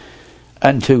Japheth.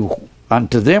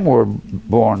 Unto them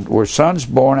were sons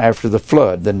born after the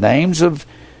flood. The names of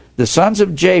the sons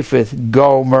of Japheth,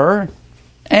 Gomer,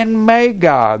 and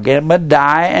Magog, and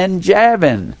Madai, and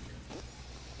Javan.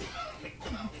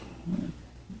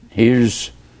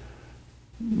 Here's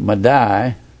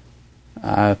Madai.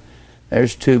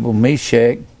 There's Tubal,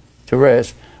 Meshach,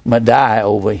 Teres, Madai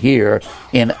over here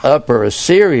in Upper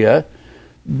Assyria.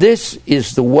 This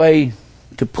is the way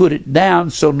to put it down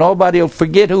so nobody will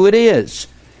forget who it is.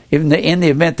 In the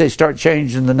event they start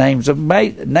changing the names of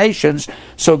nations,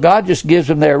 so God just gives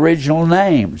them their original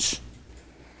names.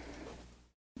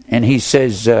 And he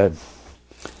says,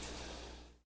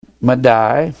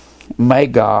 Madai,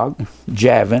 Magog,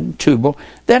 Javan, Tubal,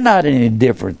 they're not any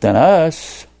different than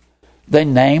us. They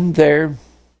named their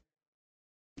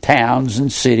towns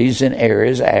and cities and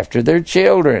areas after their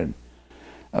children,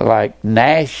 like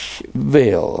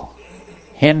Nashville,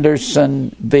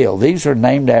 Hendersonville. These are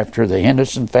named after the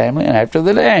Henderson family and after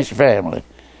the Nash family.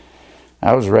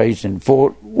 I was raised in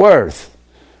Fort Worth.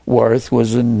 Worth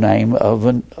was the name of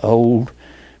an old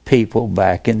people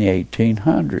back in the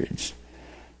 1800s.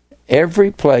 Every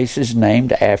place is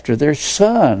named after their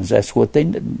sons. That's what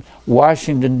they...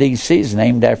 Washington, D.C. is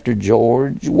named after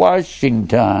George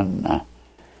Washington.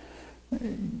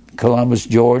 Columbus,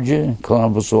 Georgia,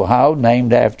 Columbus, Ohio,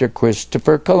 named after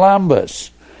Christopher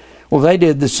Columbus. Well, they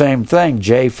did the same thing.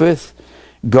 Japheth,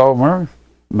 Gomer,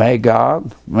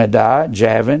 Magog, Madai,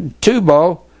 Javan,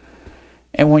 Tubal.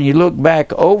 And when you look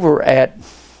back over at...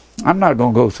 I'm not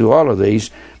going to go through all of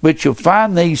these, but you'll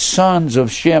find these sons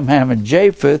of Shem, Ham, and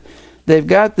Japheth. They've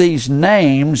got these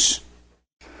names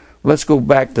Let's go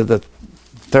back to the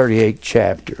 38th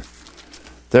chapter.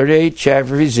 38th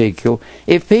chapter of Ezekiel.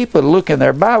 If people look in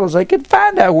their Bibles, they can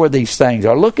find out where these things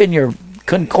are. Look in your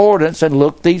concordance and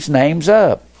look these names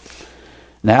up.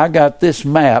 Now, I got this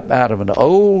map out of an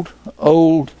old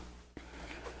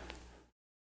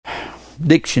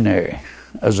dictionary,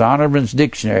 a Zondervan's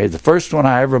dictionary, the first one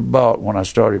I ever bought when I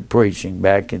started preaching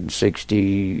back in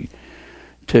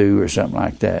 62 or something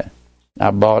like that.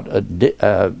 I bought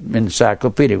an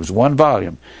encyclopedia. It was one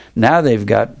volume. Now they've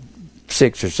got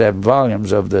 6 or 7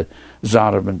 volumes of the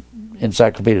Zondervan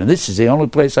encyclopedia. And this is the only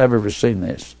place I've ever seen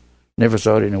this. Never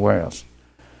saw it anywhere else.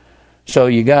 So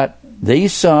you got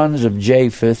these sons of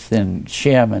Japheth and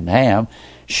Shem and Ham.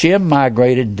 Shem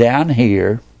migrated down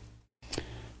here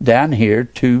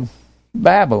to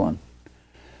Babylon.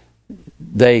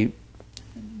 They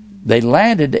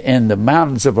landed in the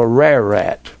mountains of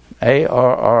Ararat,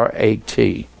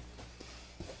 A-R-R-A-T.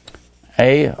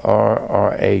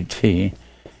 A-R-R-A-T.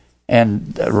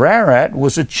 And Ararat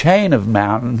was a chain of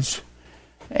mountains,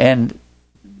 and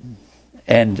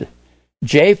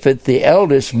Japheth, the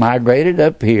eldest, migrated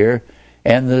up here,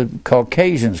 and the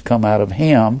Caucasians come out of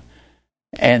him,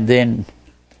 and then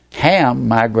Ham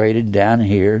migrated down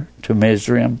here to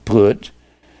Mizraim, Put,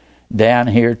 down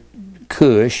here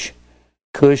Cush.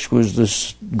 Cush was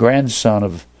the grandson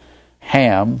of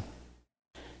Ham,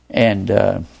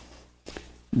 and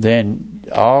then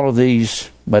all of these,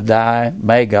 Madai,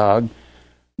 Magog,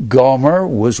 Gomer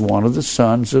was one of the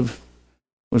sons of,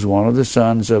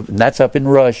 and that's up in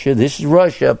Russia. This is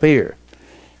Russia up here.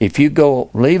 If you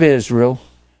leave Israel,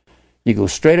 you go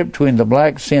straight up between the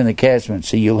Black Sea and the Caspian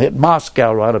Sea, you'll hit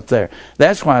Moscow right up there.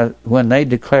 That's why when they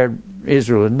declared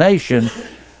Israel a nation,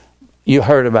 you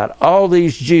heard about all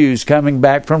these Jews coming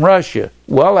back from Russia.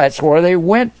 Well, that's where they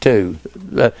went to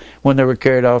when they were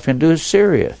carried off into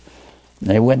Assyria.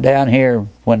 They went down here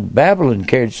when Babylon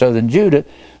carried southern Judah.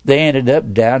 They ended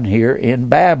up down here in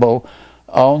Babel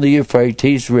on the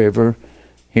Euphrates River.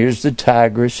 Here's the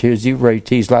Tigris, here's the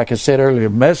Euphrates. Like I said earlier,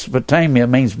 Mesopotamia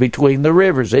means between the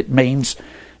rivers. It means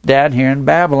down here in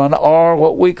Babylon, or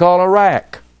what we call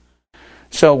Iraq.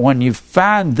 So when you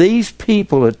find these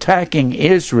people attacking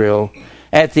Israel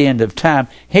at the end of time,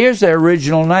 here's their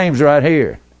original names right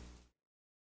here.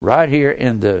 Right here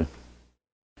in the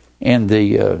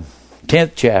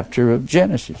 10th chapter of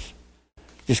Genesis.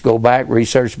 Just go back,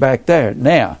 research back there.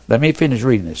 Now, let me finish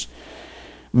reading this.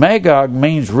 Magog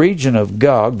means region of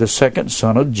Gog, the second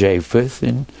son of Japheth,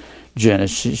 in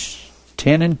Genesis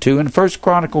 10 and 2, and 1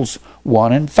 Chronicles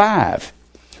 1 and 5.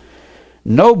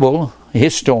 Noble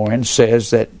historian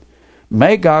says that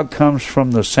Magog comes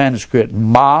from the Sanskrit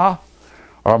ma,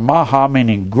 or maha,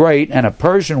 meaning great, and a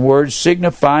Persian word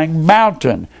signifying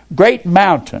mountain, great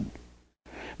mountain.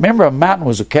 Remember, a mountain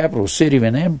was a capital city of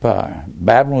an empire.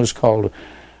 Babylon was called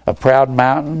a proud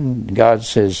mountain. God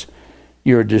says,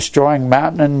 you're a destroying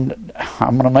mountain, and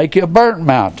I'm going to make you a burnt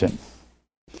mountain.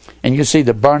 And you see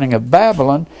the burning of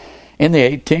Babylon in the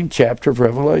 18th chapter of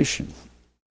Revelation.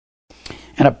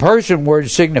 And a Persian word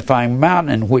signifying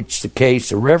mountain, in which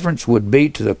the reference would be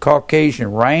to the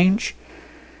Caucasian range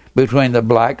between the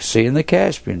Black Sea and the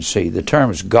Caspian Sea. The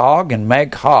terms Gog and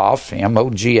Meghof,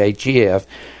 M-O-G-H-E-F,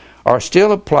 are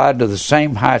still applied to the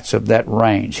same heights of that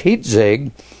range.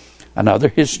 Heitzig, another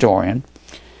historian,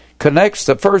 connects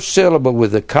the first syllable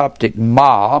with the Coptic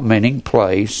ma, meaning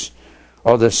place,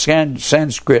 or the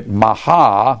Sanskrit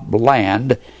maha,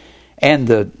 land, and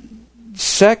the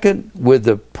second with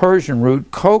the Persian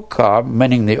root kokab,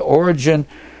 meaning the origin,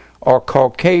 or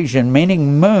Caucasian,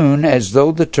 meaning moon, as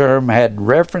though the term had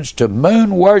reference to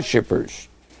moon worshippers.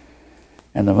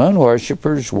 And the moon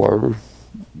worshippers were,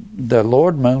 the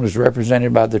Lord Moon was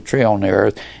represented by the tree on the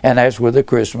earth, and that's where the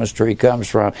Christmas tree comes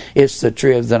from. It's the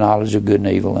tree of the knowledge of good and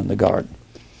evil in the garden.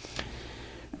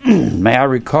 May I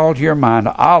recall to your mind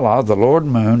Allah, the Lord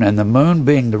Moon, and the moon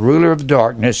being the ruler of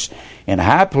darkness in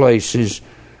high places,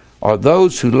 are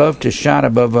those who love to shine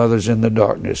above others in the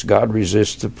darkness. God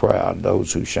resists the proud,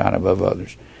 those who shine above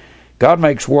others. God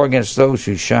makes war against those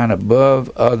who shine above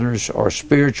others, or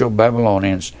spiritual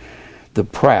Babylonians, the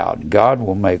proud. God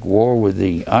will make war with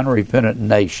the unrepentant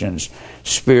nations,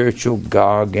 spiritual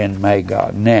Gog and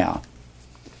Magog. Now,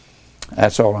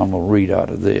 that's all I'm going to read out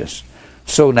of this.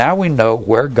 So now we know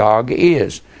where Gog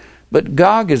is. But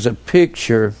Gog is a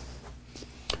picture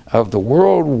of the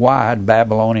worldwide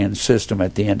Babylonian system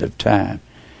at the end of time.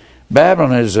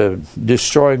 Babylon is a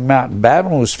destroying mountain.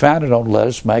 Babylon was founded on let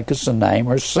us make us a name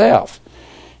ourselves.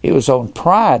 It was on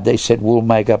pride. They said, we'll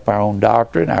make up our own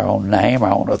doctrine, our own name,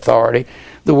 our own authority.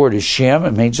 The word is Shem.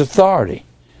 It means authority.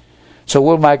 So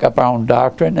we'll make up our own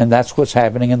doctrine, and that's what's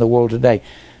happening in the world today.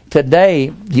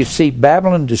 Today, you see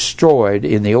Babylon destroyed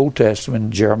in the Old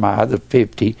Testament, Jeremiah, the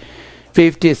 50th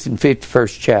and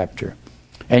 51st chapter.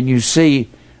 And you see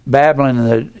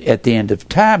Babylon at the end of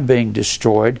time being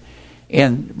destroyed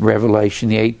in Revelation,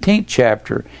 the 18th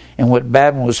chapter. And what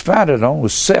Babylon was founded on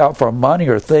was self or money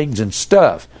or things and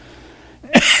stuff.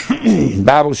 The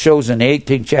Bible shows in the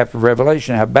 18th chapter of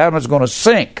Revelation how Babylon's going to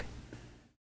sink.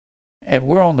 And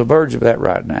we're on the verge of that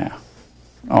right now,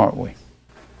 aren't we?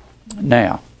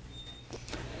 Now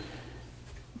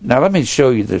let me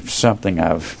show you something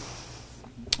I've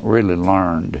really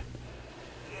learned.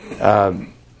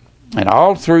 And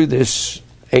all through this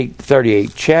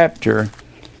 38th chapter,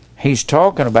 he's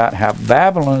talking about how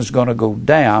Babylon's going to go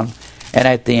down, and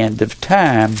at the end of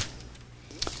time,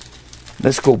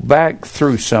 let's go back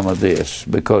through some of this,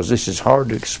 because this is hard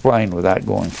to explain without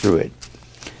going through it.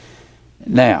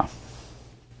 Now,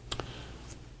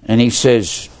 and he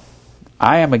says,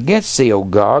 I am against thee, O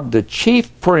Gog, the chief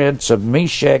prince of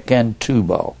Meshech and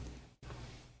Tubal.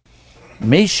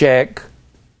 Meshech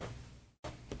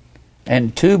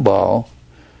and Tubal,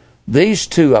 these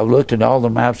two, I looked at all the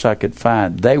maps I could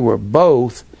find, they were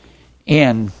both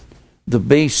in the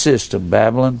beast system,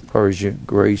 Babylon, Persia,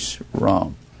 Greece,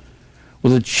 Rome.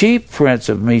 Well, the chief prince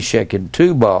of Meshech and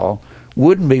Tubal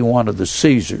wouldn't be one of the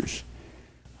Caesars.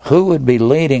 Who would be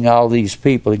leading all these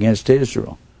people against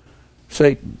Israel?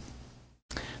 Satan.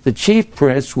 The chief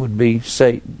prince would be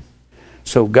Satan.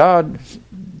 So God,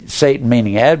 Satan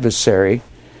meaning adversary.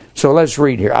 So let's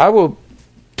read here. I will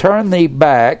turn thee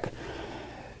back,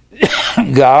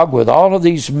 Gog, with all of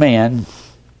these men,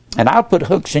 and I'll put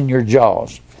hooks in your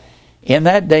jaws. In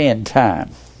that day and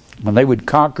time, when they would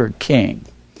conquer a king,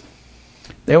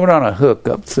 they would run a hook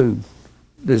up through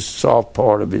this soft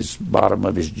part of his bottom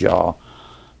of his jaw,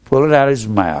 pull it out of his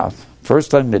mouth.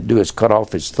 First thing they'd do is cut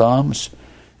off his thumbs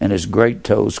and his great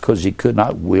toes, because he could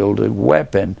not wield a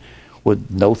weapon with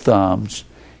no thumbs.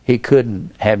 He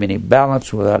couldn't have any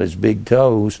balance without his big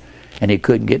toes, and he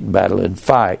couldn't get in battle and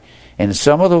fight. And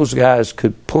some of those guys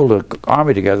could pull an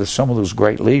army together. Some of those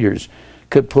great leaders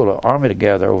could pull an army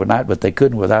together overnight, but they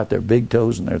couldn't without their big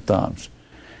toes and their thumbs.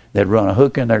 They'd run a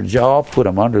hook in their jaw, put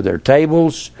them under their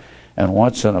tables, and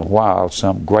once in a while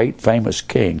some great famous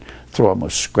king throw them a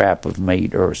scrap of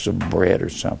meat or some bread or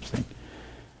something.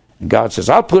 And God says,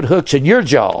 I'll put hooks in your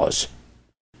jaws.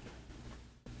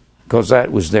 Because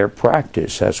that was their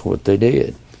practice. That's what they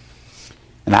did.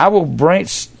 And I will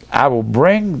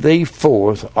bring thee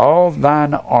forth all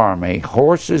thine army,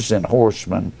 horses and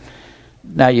horsemen.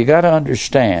 Now you got to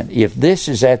understand, if this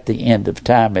is at the end of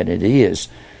time, and it is,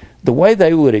 the way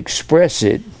they would express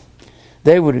it,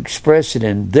 they would express it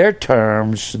in their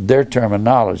terms, their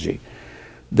terminology.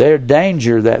 Their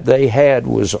danger that they had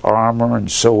was armor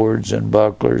and swords and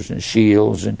bucklers and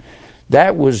shields, and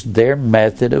that was their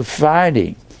method of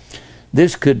fighting.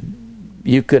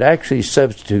 You could actually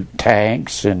substitute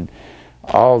tanks and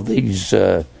all these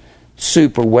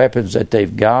super weapons that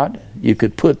they've got. You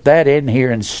could put that in here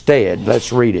instead.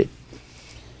 Let's read it.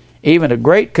 Even a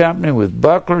great company with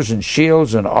bucklers and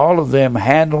shields, and all of them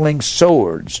handling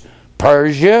swords.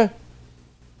 Persia.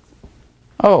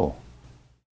 Oh.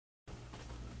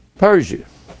 Persia.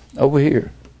 Over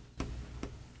here.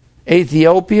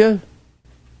 Ethiopia.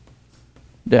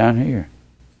 Down here.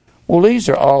 Well, these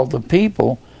are all the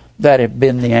people that have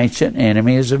been the ancient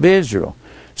enemies of Israel.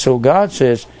 So God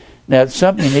says, now it's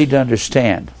something you need to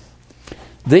understand.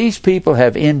 These people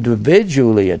have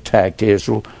individually attacked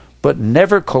Israel, but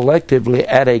never collectively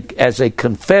as a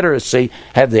confederacy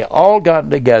have they all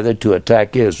gotten together to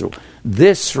attack Israel.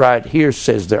 This right here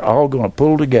says they're all going to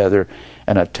pull together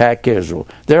and attack Israel.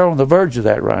 They're on the verge of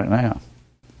that right now.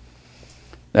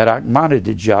 That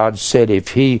Ahmadinejad said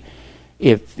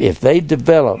if they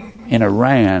develop in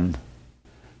Iran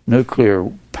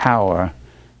nuclear power,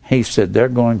 he said they're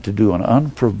going to do an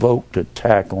unprovoked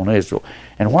attack on Israel.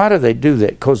 And why do they do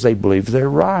that? Because they believe they're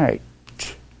right.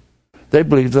 They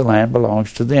believe the land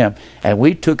belongs to them. And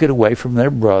we took it away from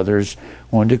their brothers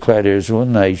when we declared Israel a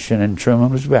nation, and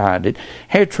Truman was behind it.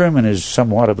 Harry Truman is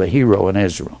somewhat of a hero in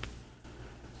Israel.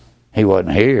 He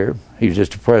wasn't here. He was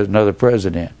just another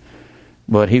president.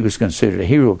 But he was considered a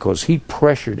hero because he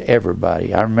pressured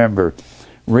everybody. I remember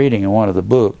reading in one of the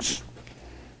books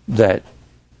that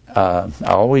I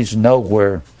always know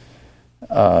where,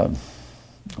 what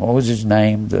was his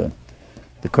name? The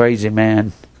crazy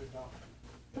man?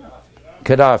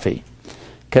 Gaddafi.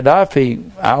 Gaddafi,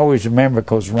 I always remember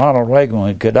because Ronald Reagan,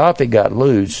 when Gaddafi got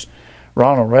loose,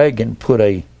 Ronald Reagan put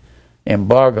a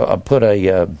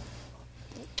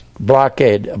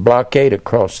blockade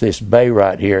across this bay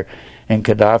right here, and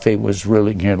Gaddafi was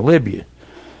ruling here in Libya.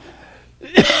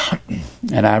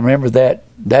 And I remember that.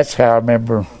 That's how I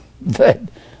remember that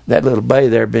little bay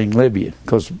there being Libya,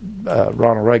 because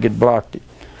Ronald Reagan blocked it.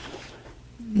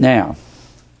 Now,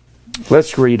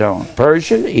 let's read on.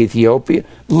 Persia, Ethiopia,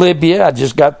 Libya. I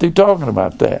just got through talking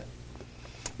about that.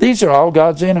 These are all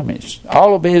God's enemies,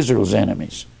 all of Israel's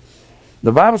enemies.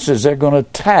 The Bible says they're going to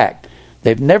attack.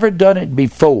 They've never done it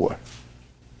before.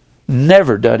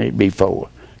 Never done it before.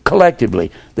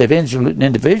 Collectively. They've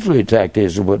individually attacked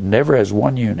Israel, but never as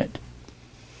one unit.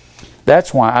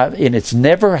 That's why, and it's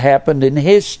never happened in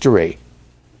history.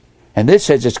 And this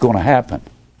says it's going to happen.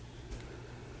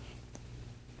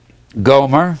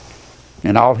 Gomer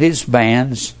and all his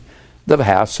bands, the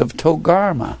house of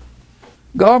Togarmah.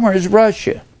 Gomer is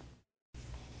Russia.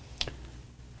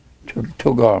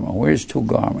 Togarmah. Where's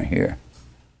Togarmah here?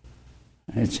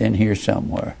 It's in here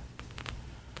somewhere.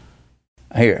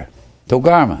 Here.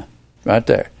 Togarmah. Right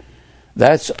there.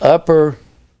 That's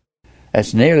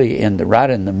nearly right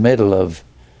in the middle of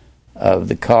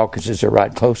the Caucasus, or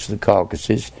right close to the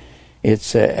Caucasus.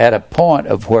 It's at a point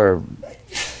of where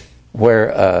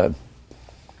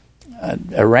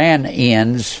Iran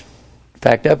ends. In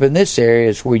fact, up in this area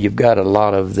is where you've got a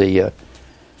lot of the,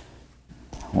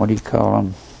 what do you call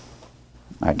them?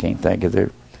 I can't think of their,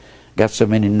 got so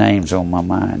many names on my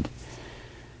mind.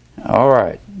 All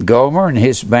right. Gomer and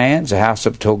his bands, the house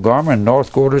of Togarmah and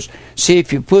north quarters. See,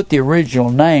 if you put the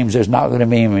original names, there's not going to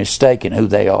be any mistake in who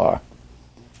they are.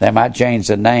 They might change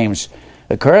the names,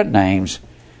 the current names,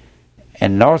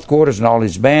 and north quarters and all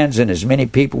his bands and as many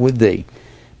people with thee.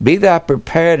 Be thou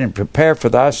prepared and prepare for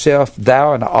thyself,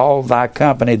 thou and all thy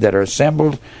company that are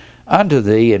assembled unto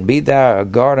thee, and be thou a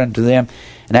guard unto them.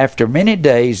 And after many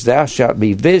days thou shalt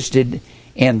be visited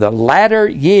in the latter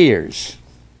years.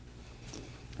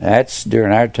 That's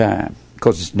during our time,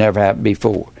 because it's never happened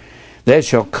before. They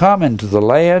shall come into the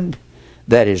land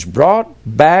that is brought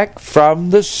back from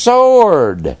the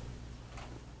sword.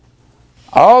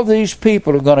 All these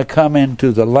people are going to come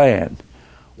into the land.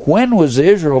 When was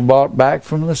Israel brought back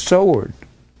from the sword?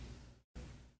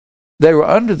 They were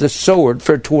under the sword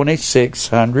for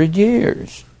 2,600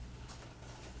 years.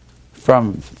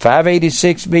 From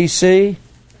 586 BC,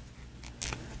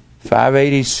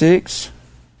 586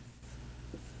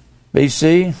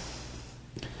 BC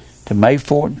to May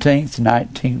 14th,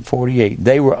 1948.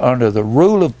 They were under the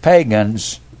rule of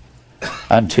pagans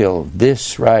until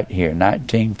this right here,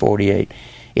 1948.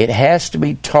 It has to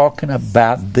be talking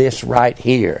about this right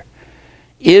here.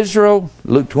 Israel,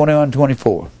 Luke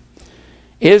 21:24.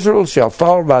 Israel shall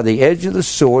fall by the edge of the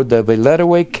sword, they'll be led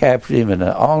away captive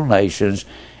into all nations,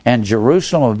 and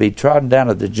Jerusalem will be trodden down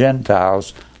of the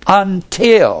Gentiles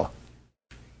until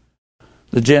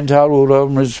the Gentile rule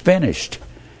over them is finished.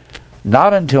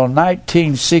 Not until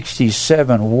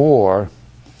 1967 war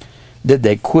did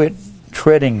they quit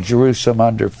treading Jerusalem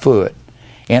underfoot.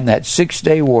 In that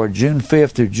 6-day war, June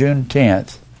 5th through June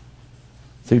 10th,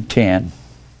 through 10,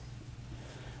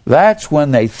 that's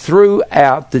when they threw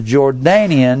out the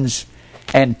Jordanians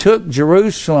and took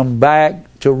Jerusalem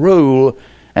back to rule,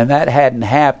 and that hadn't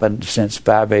happened since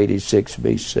 586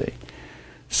 BC.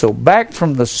 So back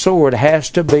from the sword has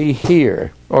to be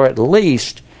here, or at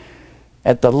least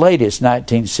at the latest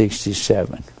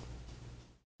 1967.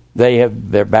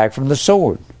 They're back from the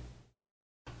sword.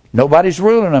 Nobody's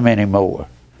ruling them anymore.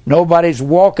 Nobody's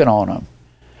walking on them.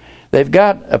 They've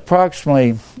got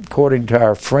approximately, according to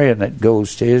our friend that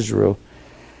goes to Israel,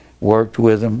 worked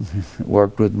with them,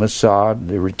 worked with Mossad,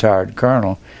 the retired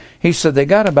colonel. He said they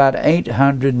got about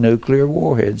 800 nuclear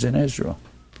warheads in Israel.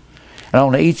 And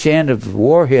on each end of the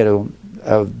warhead on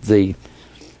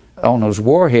those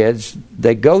warheads,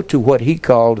 they go to what he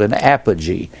called an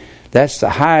apogee. That's the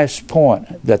highest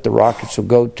point that the rockets will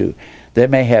go to. They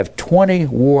may have 20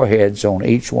 warheads on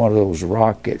each one of those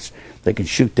rockets. They can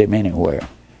shoot them anywhere.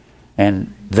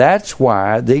 And that's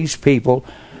why these people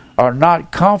are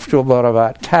not comfortable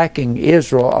about attacking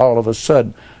Israel all of a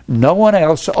sudden. No one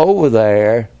else over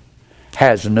there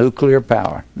has nuclear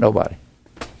power. Nobody.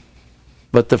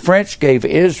 But the French gave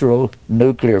Israel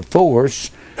nuclear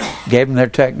force, gave them their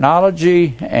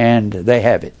technology, and they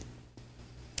have it.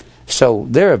 So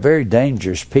they're a very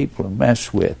dangerous people to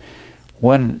mess with.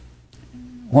 When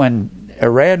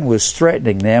Iran was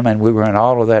threatening them, and we were in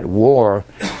all of that war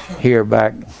here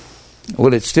back,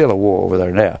 well, it's still a war over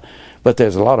there now, but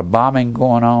there's a lot of bombing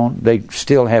going on. They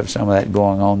still have some of that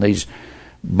going on, these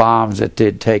bombs that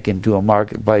they'd take into a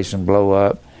marketplace and blow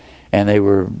up, and they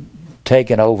were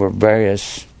taking over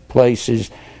various places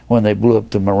when they blew up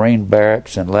the Marine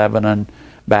barracks in Lebanon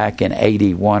back in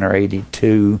 81 or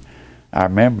 82. I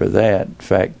remember that. In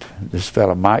fact, this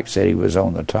fellow Mike said he was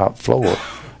on the top floor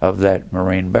of that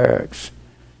Marine barracks.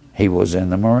 He was in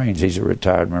the Marines. He's a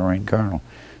retired Marine colonel.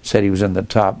 Said he was in the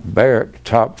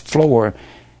top floor,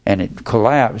 and it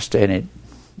collapsed, and it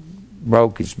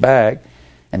broke his back,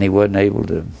 and he wasn't able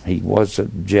to. He was a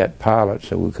jet pilot,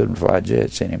 so we couldn't fly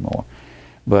jets anymore.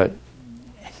 But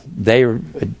they are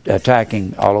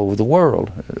attacking all over the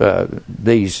world,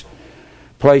 these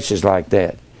places like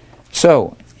that.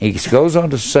 So he goes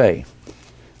on to say,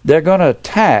 they're going to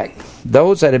attack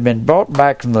those that have been brought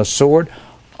back from the sword.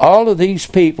 All of these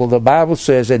people, the Bible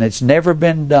says, and it's never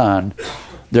been done,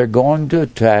 they're going to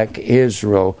attack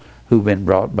Israel who've been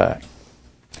brought back.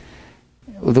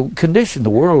 The condition the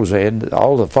world's in,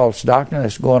 all the false doctrine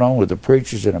that's going on with the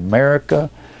preachers in America,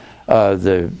 all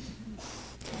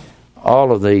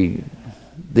of the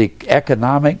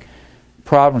economic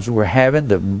problems we're having,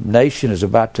 the nation is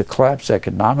about to collapse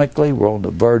economically. We're on the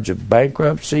verge of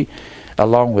bankruptcy,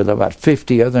 along with about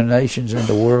 50 other nations in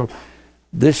the world.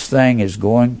 This thing is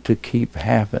going to keep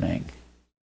happening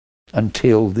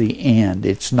until the end.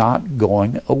 It's not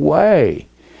going away.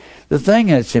 The thing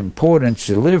that's important is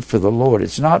to live for the Lord.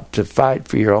 It's not to fight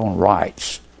for your own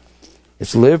rights.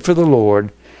 It's live for the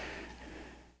Lord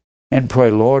and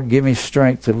pray, Lord, give me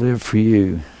strength to live for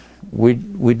you.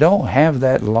 We don't have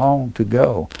that long to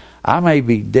go. I may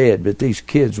be dead, but these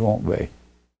kids won't be.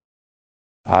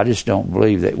 I just don't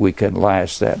believe that we can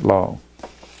last that long.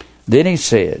 Then he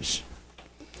says,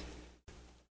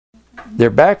 they're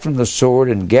back from the sword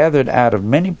and gathered out of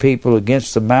many people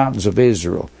against the mountains of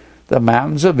Israel. The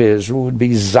mountains of Israel would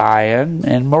be Zion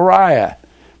and Moriah.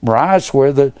 Moriah is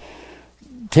where the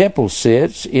temple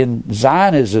sits.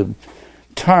 Zion is a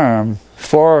term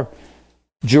for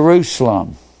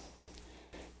Jerusalem.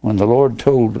 When the Lord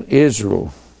told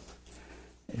Israel,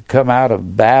 come out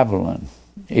of Babylon,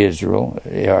 Israel,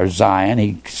 or Zion,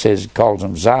 he calls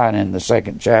them Zion in the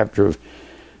 2nd chapter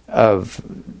of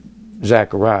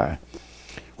Zechariah,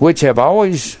 which have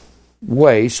always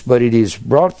waste, but it is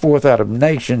brought forth out of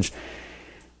nations,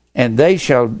 and they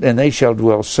shall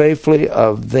dwell safely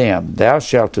of them. Thou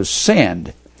shalt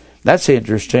ascend. That's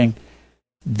interesting.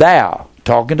 Thou,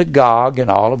 talking to Gog and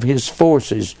all of his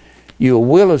forces, you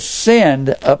will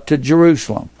ascend up to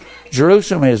Jerusalem.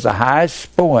 Jerusalem is the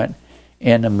highest point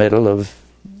in the middle of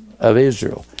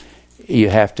Israel. You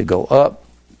have to go up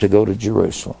to go to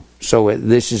Jerusalem. So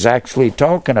this is actually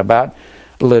talking about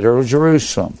literal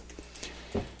Jerusalem.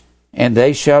 And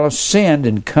they shall ascend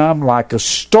and come like a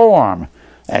storm.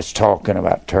 That's talking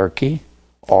about Turkey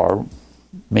or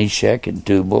Meshach and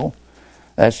Tubal.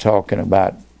 That's talking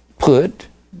about Put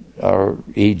or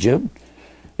Egypt.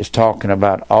 It's talking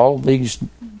about all these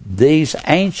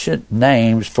ancient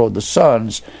names for the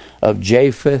sons of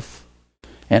Japheth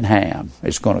and Ham.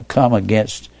 It's going to come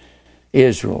against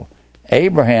Israel.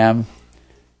 Abraham,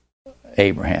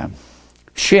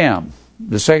 Shem,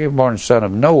 the second-born son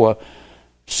of Noah,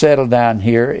 settled down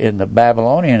here in the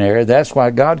Babylonian area. That's why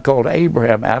God called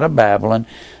Abraham out of Babylon,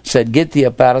 said, get thee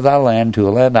up out of thy land to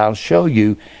a land I'll show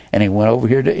you. And he went over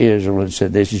here to Israel and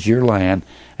said, this is your land,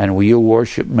 and will you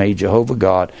worship me, Jehovah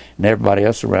God, and everybody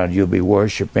else around you will be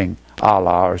worshiping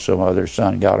Allah or some other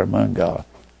sun god or moon god.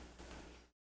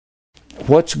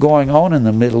 What's going on in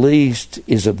the Middle East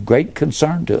is of great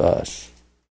concern to us.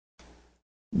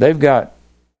 They've got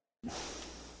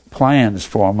plans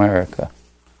for America.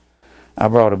 I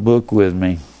brought a book with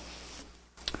me.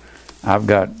 I've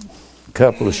got a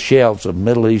couple of shelves of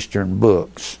Middle Eastern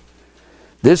books.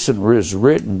 This one was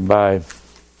written by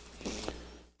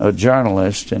a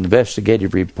journalist,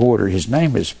 investigative reporter. His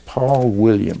name is Paul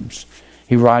Williams.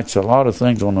 He writes a lot of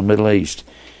things on the Middle East.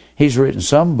 He's written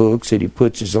some books that he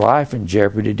puts his life in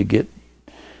jeopardy to get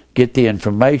the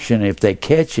information. If they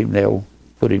catch him, they'll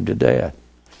put him to death.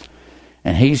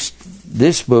 And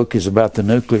this book is about the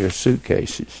nuclear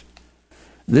suitcases.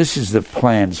 This is the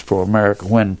plans for America.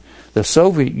 When the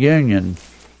Soviet Union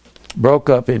broke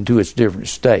up into its different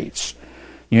states,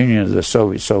 Union of the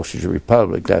Soviet Socialist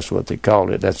Republic, that's what they called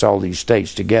it. That's all these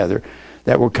states together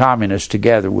that were communists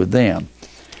together with them.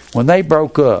 When they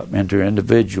broke up into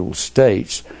individual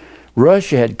states,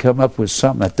 Russia had come up with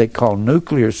something that they call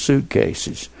nuclear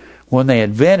suitcases. When they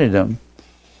invented them,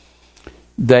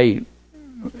 they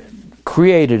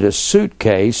created a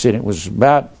suitcase, and it was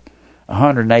about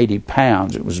 180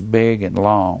 pounds. It was big and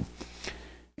long.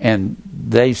 And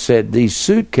they said these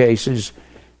suitcases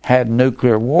had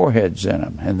nuclear warheads in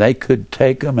them, and they could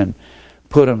take them and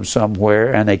put them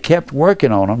somewhere, and they kept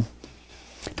working on them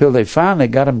till they finally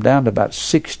got them down to about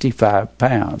 65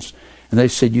 pounds. And they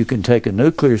said you can take a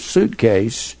nuclear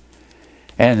suitcase,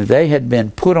 and they had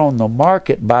been put on the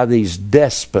market by these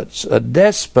despots. A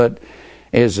despot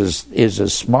is a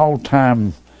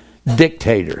small-time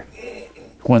dictator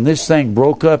when this thing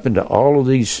broke up into all of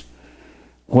these,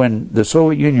 when the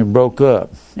Soviet Union broke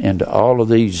up into all of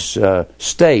these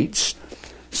states,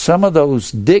 some of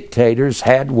those dictators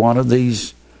had one of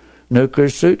these nuclear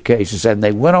suitcases, and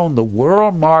they went on the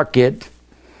world market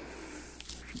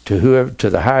to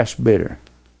the highest bidder.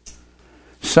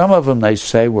 Some of them, they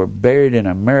say, were buried in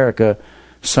America.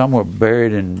 Some were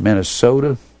buried in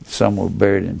Minnesota. Some were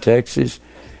buried in Texas.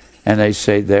 And they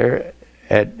say they're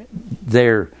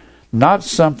not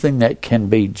something that can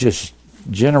be just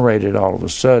generated all of a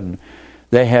sudden.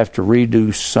 They have to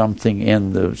redo something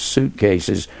in the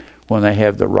suitcases when they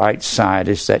have the right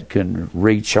scientists that can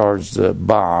recharge the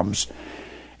bombs.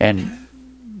 And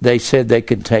they said they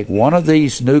could take one of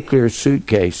these nuclear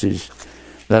suitcases,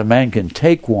 that a man can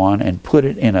take one and put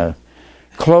it in a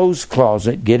closed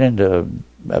closet, get into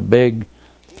a big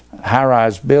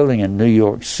high-rise building in New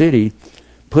York City,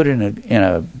 put it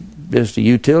in just a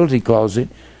utility closet,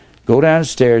 go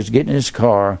downstairs, get in his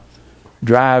car,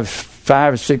 drive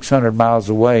 500 or 600 miles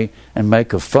away, and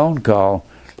make a phone call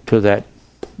to that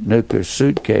nuclear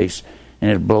suitcase, and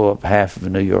it'd blow up half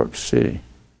of New York City.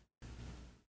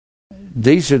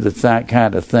 These are the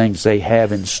kind of things they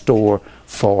have in store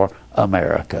for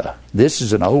America. This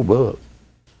is an old book.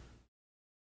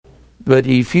 But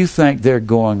if you think they're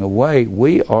going away,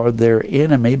 we are their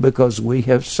enemy because we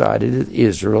have sided with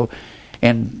Israel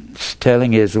and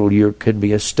telling Israel you could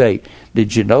be a state.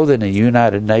 Did you know that in the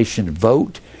United Nations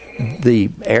vote, the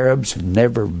Arabs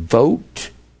never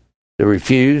vote? They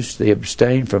refuse, they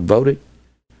abstain from voting.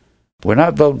 We're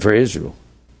not voting for Israel.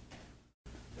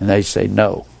 And they say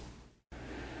no.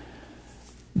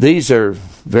 These are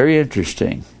very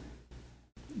interesting.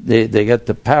 They got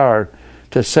the power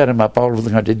to set them up all over the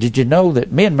country. Did you know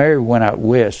that me and Mary went out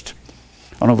west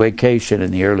on a vacation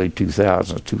in the early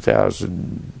 2000s,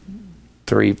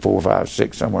 2003, 4, 5,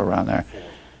 6, somewhere around there?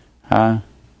 Huh?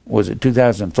 Was it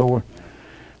 2004?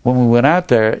 When we went out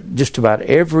there, just about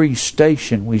every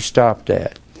station we stopped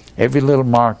at, every little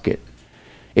market,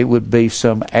 it would be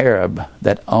some Arab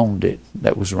that owned it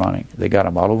that was running. They got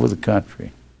them all over the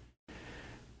country.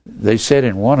 They said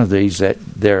in one of these that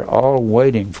they're all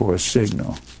waiting for a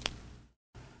signal.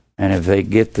 And if they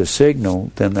get the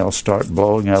signal, then they'll start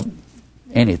blowing up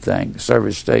anything,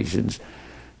 service stations,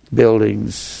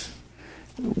 buildings.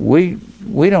 We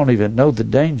don't even know the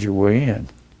danger we're in.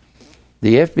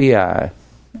 The FBI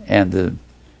and the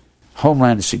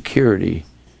Homeland Security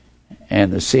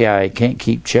and the CIA can't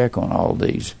keep check on all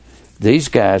these. These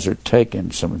guys are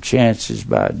taking some chances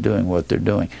by doing what they're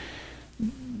doing.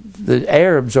 The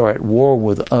Arabs are at war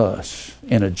with us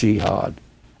in a jihad.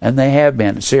 And they have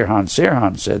been.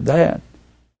 Sirhan said that.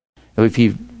 If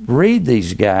you read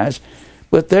these guys,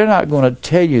 but they're not going to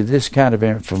tell you this kind of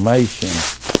information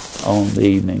on the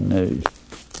evening news.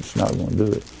 It's not going to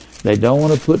do it. They don't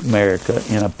want to put America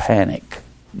in a panic.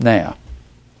 Now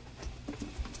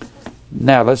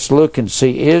let's look and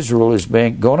see. Israel is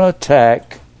going to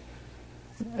attack.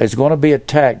 Is going to be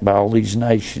attacked by all these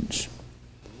nations.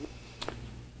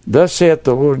 Thus saith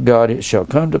the Lord God, it shall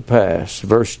come to pass,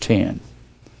 verse 10,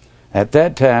 at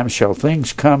that time shall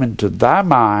things come into thy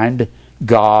mind,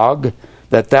 Gog,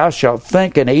 that thou shalt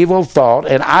think an evil thought,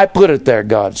 and I put it there,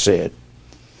 God said.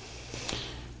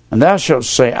 And thou shalt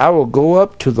say, I will go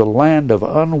up to the land of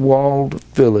unwalled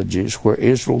villages where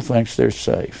Israel thinks they're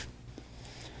safe.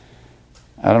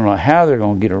 I don't know how they're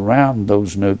going to get around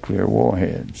those nuclear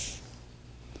warheads.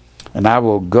 And I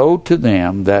will go to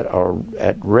them that are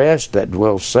at rest, that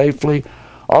dwell safely,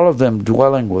 all of them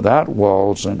dwelling without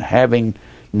walls and having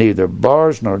neither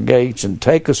bars nor gates, and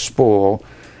take a spoil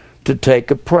to take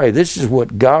a prey. This is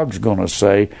what Gog's going to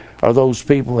say are those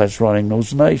people that's running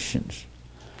those nations.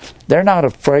 They're not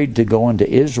afraid to go into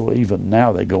Israel even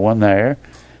now. They go in there,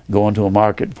 go into a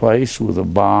marketplace with a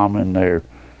bomb in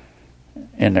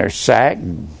their sack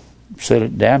and set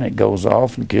it down. It goes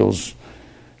off and kills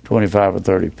 25 or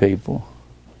 30 people.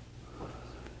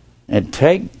 And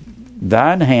take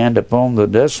thine hand upon the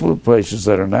desolate places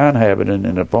that are now inhabited,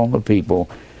 and upon the people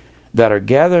that are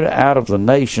gathered out of the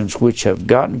nations which have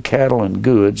gotten cattle and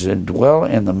goods, and dwell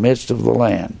in the midst of the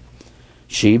land.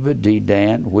 Sheba,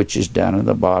 Dedan, which is down in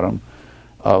the bottom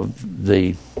of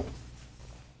the,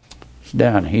 it's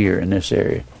down here in this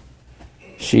area.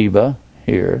 Sheba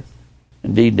here,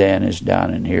 and Dedan is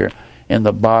down in here, in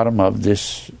the bottom of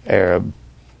this Arab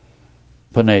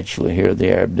peninsula here, the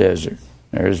Arab desert.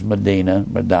 There's Medina,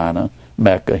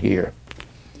 Mecca here.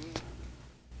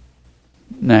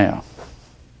 Now,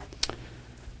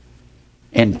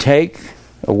 and take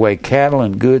away cattle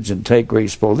and goods and take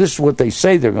great spoil. This is what they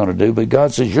say they're going to do, but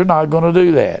God says you're not going to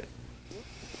do that.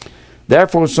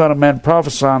 Therefore, son of man,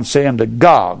 prophesy and say unto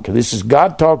Gog, this is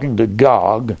God talking to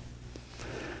Gog,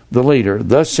 the leader,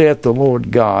 thus saith the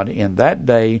Lord God, in that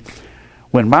day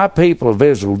when my people of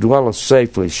Israel dwelleth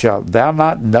safely, shalt thou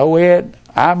not know it?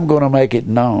 I'm going to make it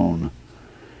known.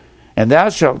 And thou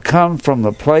shalt come from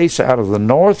the place out of the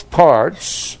north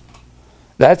parts,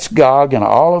 that's Gog and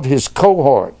all of his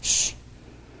cohorts,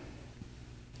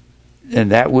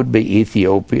 and that would be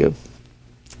Ethiopia,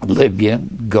 Libya,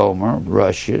 Gomer,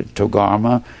 Russia,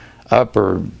 Togarmah,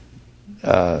 Upper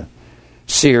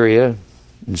Syria,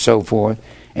 and so forth,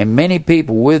 and many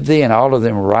people with thee, and all of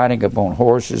them riding upon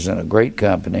horses in a great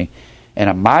company, and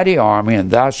a mighty army, and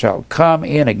thou shalt come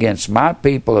in against my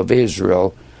people of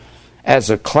Israel as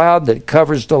a cloud that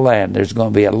covers the land. There's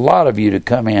going to be a lot of you to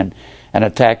come in and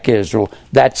attack Israel.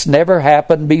 That's never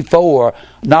happened before,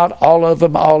 not all of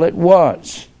them all at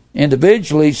once.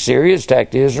 Individually, Syria has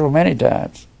attacked Israel many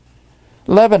times.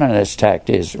 Lebanon has attacked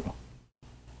Israel.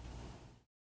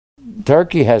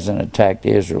 Turkey hasn't attacked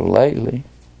Israel lately.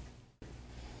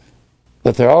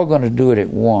 But they're all going to do it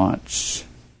at once.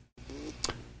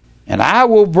 And I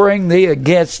will bring thee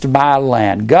against my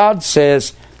land. God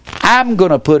says, I'm going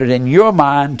to put it in your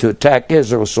mind to attack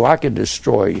Israel so I can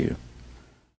destroy you.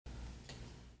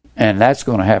 And that's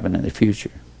going to happen in the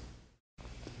future.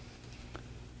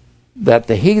 That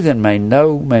the heathen may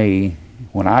know me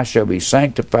when I shall be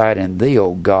sanctified in thee,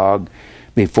 O Gog,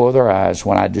 before their eyes,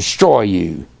 when I destroy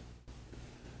you.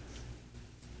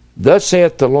 Thus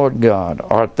saith the Lord God,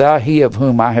 art thou he of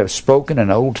whom I have spoken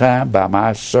in old time by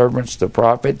my servants the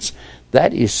prophets?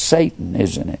 That is Satan,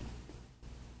 isn't it?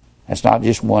 That's not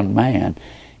just one man.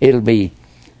 It'll be,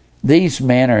 these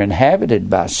men are inhabited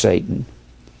by Satan,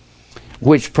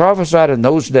 which prophesied in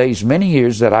those days many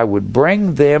years that I would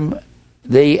bring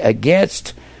thee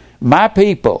against my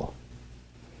people.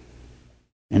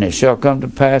 And it shall come to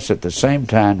pass at the same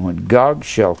time when Gog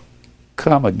shall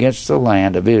come against the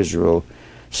land of Israel,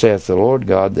 saith the Lord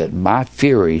God, that my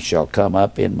fury shall come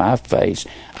up in my face.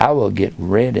 I will get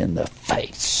red in the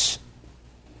face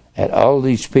at all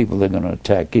these people that are going to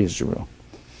attack Israel.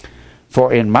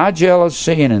 For in my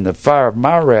jealousy and in the fire of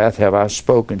my wrath have I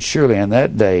spoken. Surely in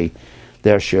that day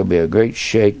there shall be a great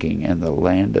shaking in the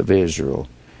land of Israel.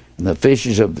 And the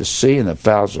fishes of the sea, and the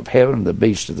fowls of heaven, and the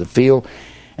beasts of the field,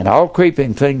 and all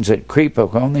creeping things that creep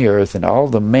upon the earth, and all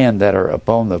the men that are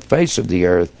upon the face of the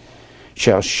earth,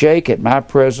 shall shake at my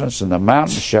presence, and the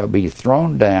mountains shall be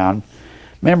thrown down.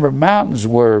 Remember, mountains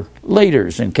were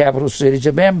leaders in capital cities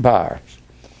of empires.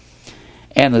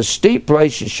 And the steep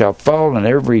places shall fall, and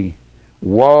every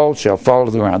wall shall fall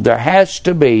to the ground. There has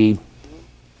to be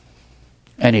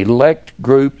an elect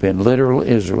group in literal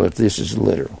Israel, if this is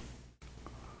literal.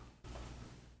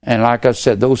 And like I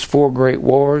said, those 4 great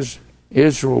wars,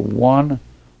 Israel won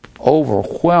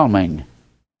overwhelming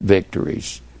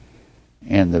victories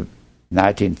in the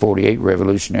 1948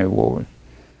 Revolutionary War,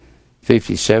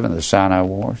 57 the Sinai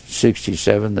War,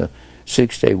 67 the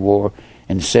Six-Day War,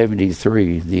 and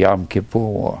 73 the Yom Kippur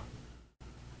War.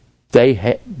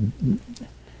 Israel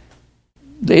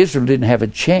didn't have a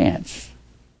chance.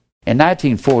 In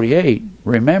 1948,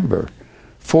 remember,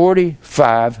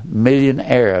 45 million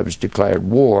Arabs declared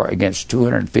war against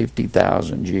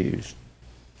 250,000 Jews.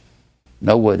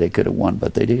 No way they could have won,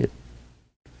 but they did.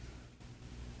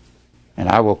 And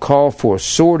I will call for a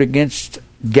sword against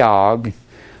Gog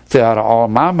throughout all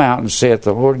my mountains, saith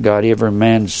the Lord God. Every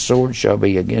man's sword shall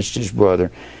be against his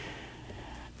brother.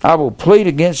 I will plead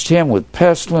against him with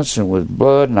pestilence and with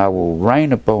blood, and I will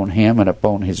rain upon him and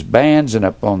upon his bands and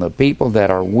upon the people that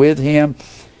are with him,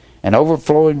 and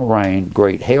overflowing rain,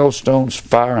 great hailstones,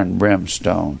 fire, and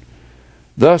brimstone.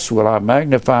 Thus will I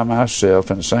magnify myself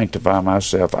and sanctify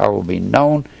myself. I will be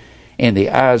known in the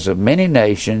eyes of many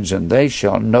nations, and they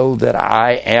shall know that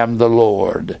I am the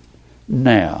Lord.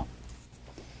 Now,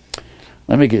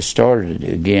 let me get started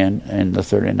again in the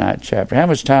 39th chapter. How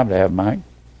much time do I have, Mike?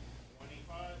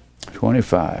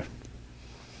 25.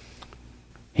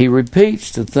 He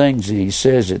repeats the things that he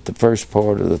says at the first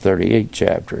part of the 38th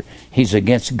chapter. He's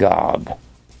against Gog.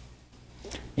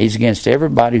 He's against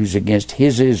everybody who's against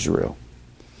his Israel.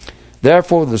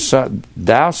 Therefore,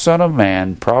 thou son of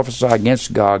man, prophesy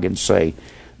against Gog, and say,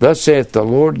 Thus saith the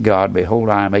Lord God, Behold,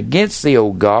 I am against thee,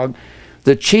 O Gog,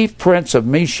 the chief prince of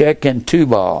Meshech and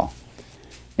Tubal.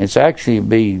 It's actually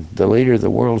be the leader of the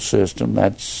world system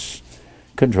that's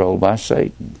controlled by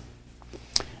Satan.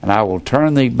 And I will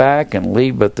turn thee back and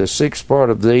leave but the 6th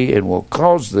part of thee, and will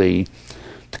cause thee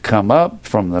to come up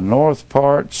from the north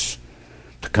parts,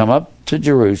 to come up to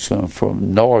Jerusalem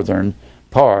from northern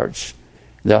parts.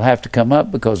 They'll have to come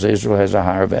up because Israel has a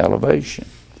higher elevation.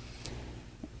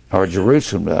 or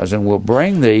Jerusalem does, and will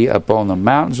bring thee upon the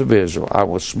mountains of Israel. I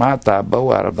will smite thy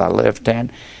bow out of thy left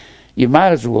hand. You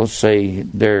might as well say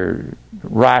their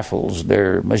rifles,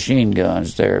 their machine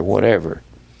guns, their whatever.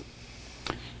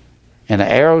 And the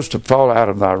arrows to fall out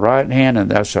of thy right hand,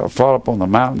 and thou shalt fall upon the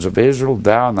mountains of Israel,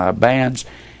 thou and thy bands,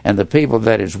 and the people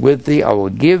that is with thee. I will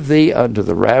give thee unto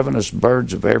the ravenous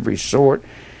birds of every sort,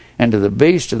 and to the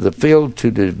beasts of the field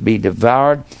to be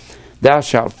devoured. Thou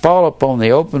shalt fall upon the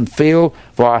open field,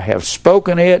 for I have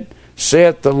spoken it,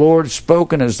 saith the Lord.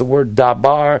 Spoken is the word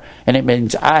dabar, and it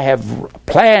means I have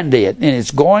planned it, and it's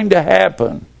going to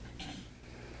happen.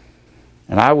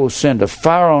 And I will send a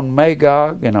fire on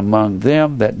Magog, and among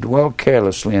them that dwell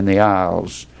carelessly in the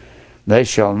isles. They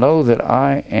shall know that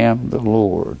I am the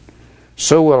Lord.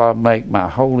 So will I make my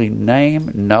holy name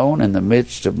known in the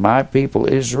midst of my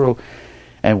people Israel,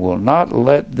 and will not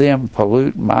let them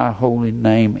pollute my holy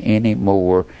name any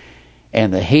more.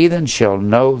 And the heathen shall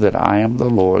know that I am the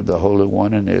Lord, the Holy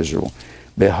One in Israel.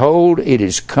 Behold, it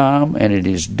is come, and it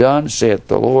is done, saith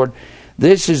the Lord.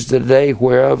 This is the day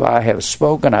whereof I have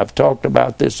spoken. I've talked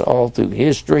about this all through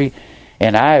history,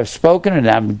 and I have spoken, and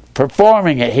I'm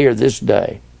performing it here this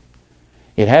day.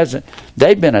 It hasn't.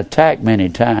 They've been attacked many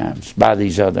times by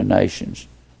these other nations,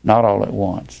 not all at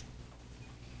once.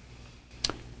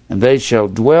 And they shall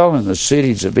dwell in the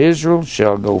cities of Israel,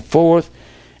 shall go forth,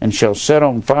 and shall set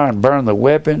on fire and burn the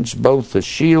weapons, both the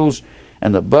shields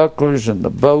and the bucklers and the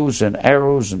bows and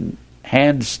arrows and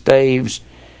hand staves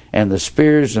and the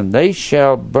spears, and they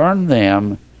shall burn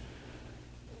them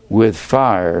with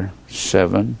fire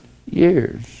 7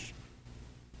 years.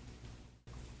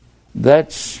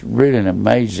 That's really an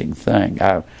amazing thing.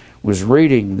 I was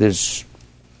reading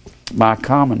my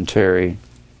commentary,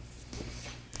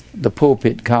 the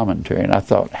pulpit commentary, and I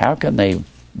thought, how can they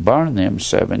burn them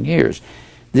 7 years?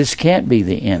 This can't be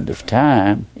the end of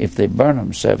time if they burn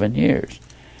them 7 years.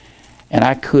 And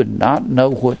I could not know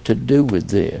what to do with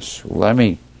this. Let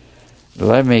me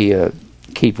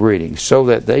keep reading. So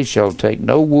that they shall take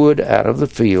no wood out of the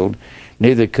field,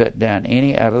 neither cut down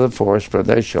any out of the forest, for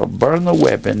they shall burn the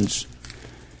weapons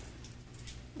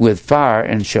with fire,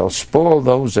 and shall spoil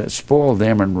those that spoil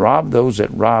them, and rob those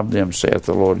that rob them, saith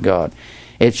the Lord God.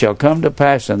 It shall come to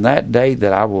pass in that day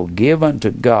that I will give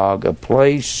unto Gog a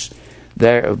place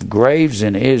there of graves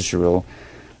in Israel,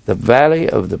 the valley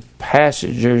of the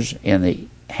passengers in the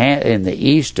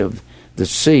east of the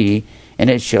sea, and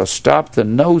it shall stop the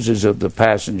noses of the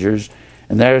passengers,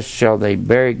 and there shall they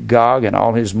bury Gog and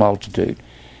all his multitude.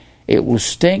 It will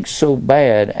stink so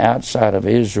bad outside of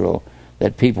Israel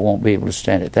that people won't be able to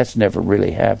stand it. That's never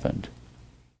really happened.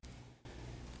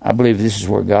 I believe this is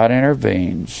where God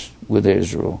intervenes with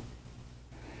Israel.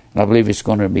 And I believe it's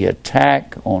going to be an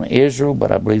attack on Israel,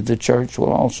 but I believe the church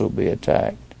will also be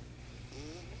attacked.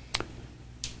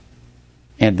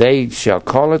 And they shall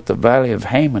call it the valley of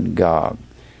Hamon-Gog.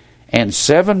 And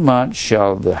 7 months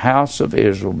shall the house of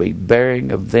Israel be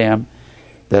burying of them,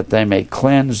 that they may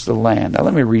cleanse the land. Now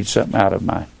let me read something out of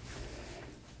my...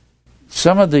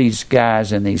 Some of these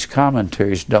guys in these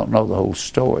commentaries don't know the whole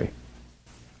story.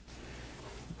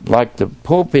 Like the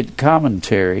pulpit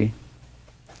commentary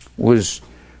was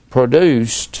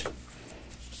produced,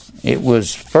 it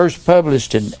was first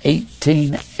published in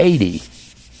 1880.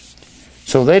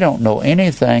 So they don't know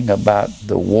anything about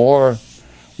the war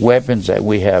weapons that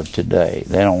we have today.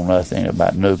 They don't know nothing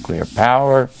about nuclear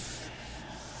power.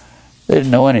 They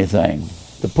didn't know anything.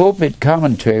 The pulpit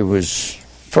commentary was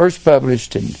first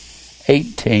published in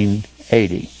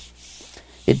 1880.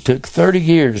 It took 30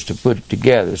 years to put it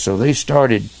together. So they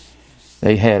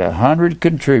had 100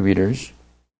 contributors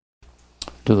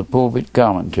to the pulpit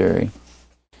commentary,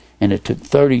 and it took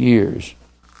 30 years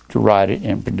to write it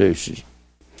and produce it.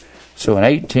 So in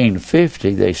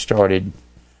 1850, they started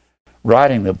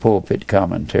writing the pulpit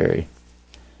commentary.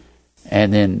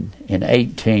 And then in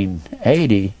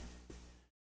 1880,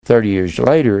 30 years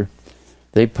later,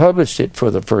 they published it for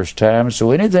the first time.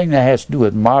 So anything that has to do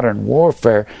with modern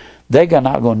warfare, they're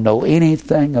not going to know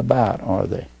anything about, are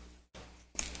they?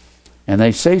 And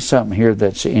they say something here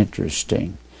that's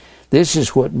interesting. This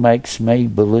is what makes me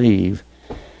believe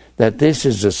that this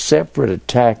is a separate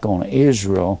attack on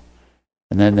Israel,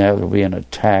 and then there will be an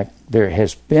attack. There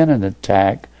has been an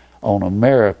attack on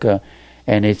America,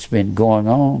 and it's been going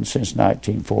on since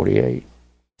 1948.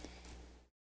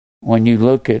 When you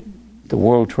look at the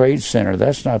World Trade Center,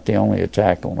 that's not the only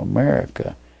attack on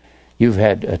America. You've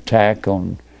had attack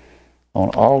on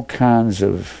all kinds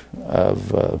of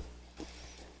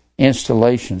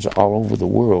installations all over the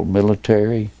world,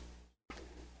 military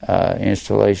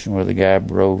installation where the guy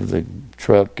drove the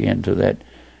truck into that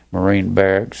Marine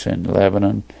barracks in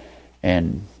Lebanon.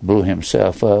 and blew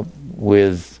himself up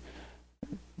with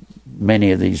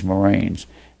many of these Marines.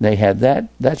 They had that.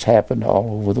 That's happened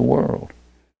all over the world.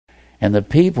 And the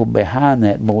people behind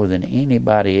that more than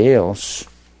anybody else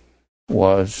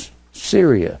was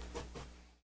Syria.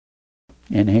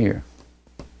 In here.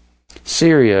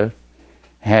 Syria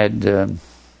had,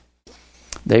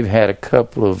 they've had a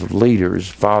couple of leaders,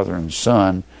 father and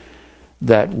son,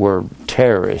 that were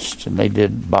terrorists, and they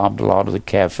bombed a lot of the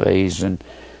cafes, and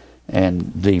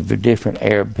the different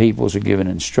Arab peoples are given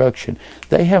instruction.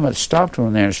 They haven't stopped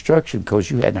on their instruction because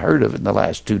you hadn't heard of it in the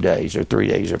last 2 days or 3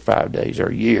 days or 5 days or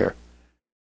a year.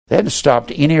 They hadn't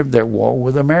stopped any of their war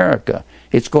with America.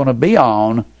 It's going to be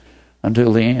on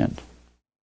until the end.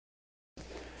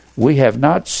 We have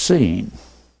not seen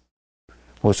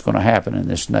what's going to happen in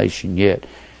this nation yet.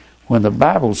 When the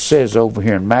Bible says over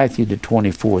here in Matthew the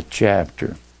 24th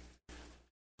chapter,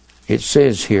 it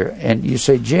says here, and you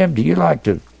say, Jim, do you like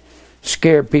to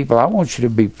scare people? I want you to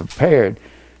be prepared,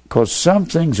 because some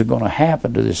things are going to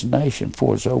happen to this nation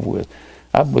before it's over with.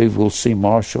 I believe we'll see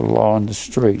martial law in the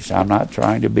streets. I'm not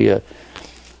trying to be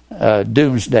a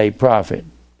doomsday prophet.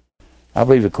 I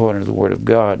believe according to the Word of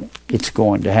God, it's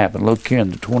going to happen. Look here in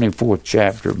the 24th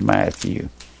chapter of Matthew.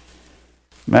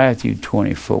 Matthew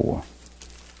 24.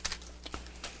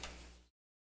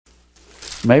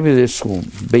 Maybe this will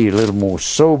be a little more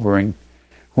sobering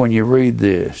when you read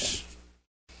this.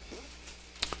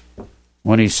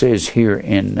 When he says here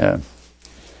in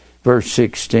verse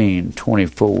 16,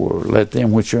 24, let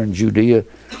them which are in Judea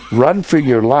run for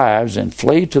your lives and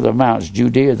flee to the mountains.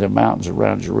 Judea, the mountains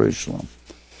around Jerusalem.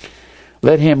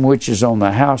 Let him which is on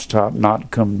the housetop not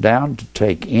come down to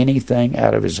take anything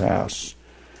out of his house.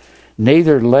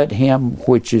 Neither let him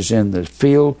which is in the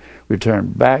field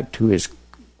return back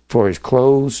for his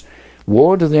clothes.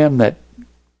 Woe to them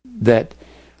that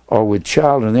are with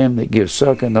child, and them that give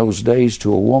suck in those days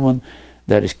to a woman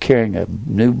that is carrying a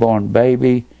newborn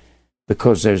baby,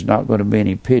 because there's not going to be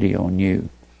any pity on you.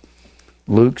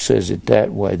 Luke says it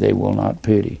that way, they will not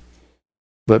pity.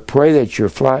 But pray that your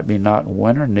flight be not in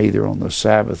winter, neither on the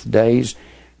Sabbath days,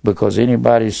 because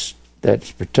anybody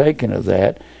that's partaken of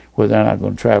that, where they're not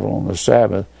going to travel on the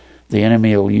Sabbath, the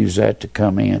enemy will use that to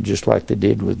come in, just like they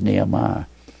did with Nehemiah.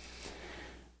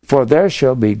 For there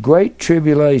shall be great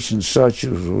tribulation, such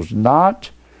as was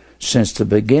not since the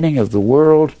beginning of the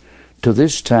world to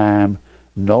this time,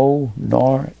 no,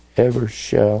 nor ever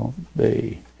shall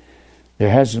be. There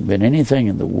hasn't been anything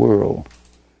in the world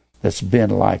that's been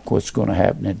like what's going to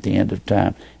happen at the end of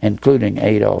time, including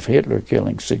Adolf Hitler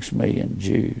killing 6 million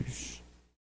Jews.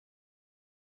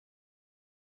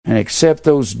 And except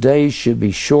those days should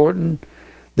be shortened,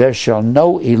 there shall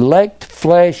no elect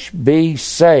flesh be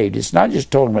saved. It's not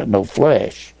just talking about no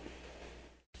flesh,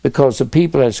 because the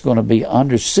people that's going to be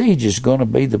under siege is going to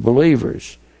be the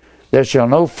believers. There shall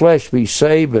no flesh be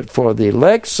saved, but for the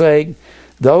elect's sake,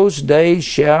 those days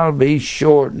shall be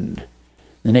shortened.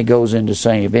 Then he goes into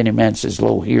saying, if any man says,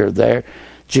 lo, here or there,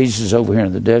 Jesus is over here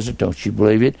in the desert, don't you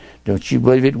believe it? Don't you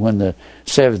believe it when the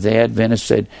Seventh-day Adventist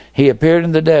said, he appeared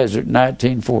in the desert in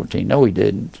 1914? No, he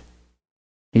didn't.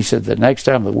 He said, the next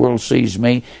time the world sees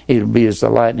me, it'll be as the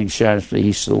lightning shines from the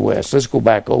east to the west. Let's go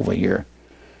back over here.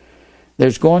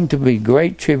 There's going to be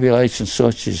great tribulation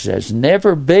such as has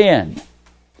never been.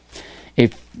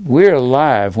 If we're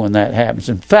alive when that happens.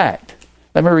 In fact,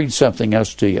 let me read something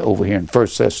else to you over here in 1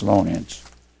 Thessalonians.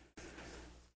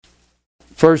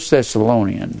 1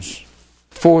 Thessalonians,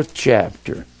 4th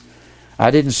chapter.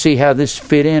 I didn't see how this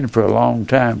fit in for a long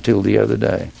time till the other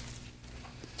day.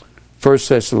 1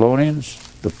 Thessalonians,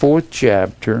 the 4th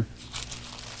chapter.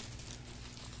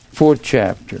 4th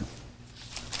chapter.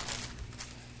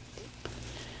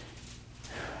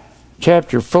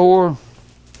 Chapter 4,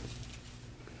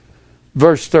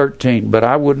 verse 13. But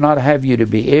I would not have you to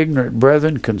be ignorant,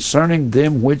 brethren, concerning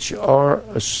them which are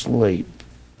asleep,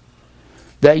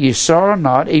 that ye sorrow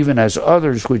not, even as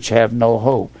others which have no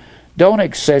hope. Don't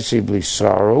excessively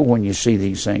sorrow when you see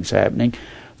these things happening.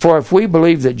 For if we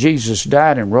believe that Jesus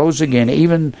died and rose again,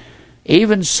 even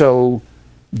so,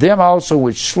 them also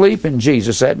which sleep in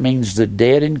Jesus, that means the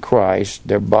dead in Christ,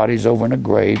 their bodies over in the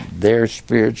grave, their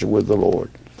spirits are with the Lord.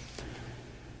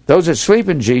 Those that sleep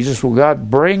in Jesus will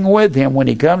God bring with him. When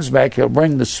he comes back, he'll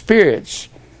bring the spirits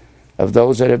of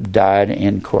those that have died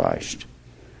in Christ.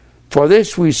 For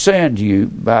this we say unto you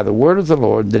by the word of the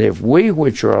Lord, that if we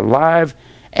which are alive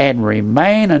and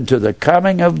remain unto the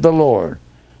coming of the Lord,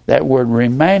 that word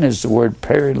remain is the word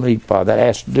perileipo. That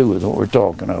has to do with what we're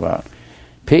talking about.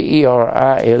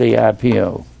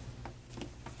 P-E-R-I-L-E-I-P-O.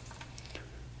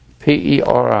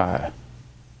 P-E-R-I-L-E-I-P-O.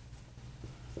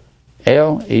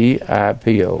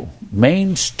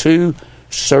 means to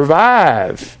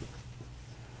survive.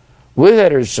 We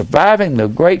that are surviving the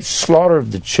great slaughter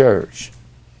of the church.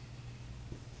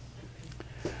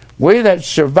 We that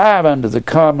survive unto the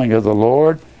coming of the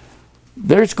Lord,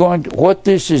 what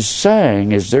this is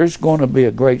saying is there's going to be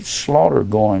a great slaughter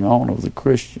going on of the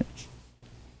Christians,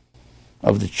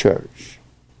 of the church.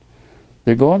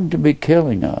 They're going to be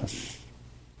killing us.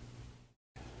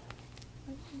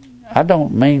 I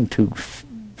don't mean to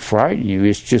frighten you.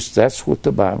 It's just that's what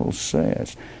the Bible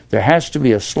says. There has to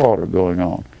be a slaughter going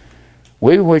on.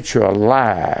 We which are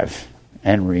alive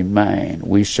and remain,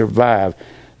 we survive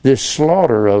this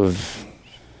slaughter of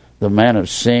the man of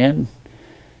sin.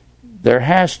 There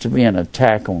has to be an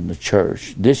attack on the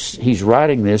church. He's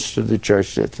writing this to the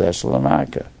church at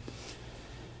Thessalonica.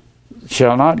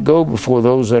 Shall not go before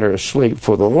those that are asleep,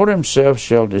 for the Lord himself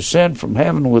shall descend from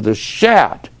heaven with a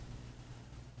shout.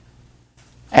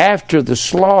 After the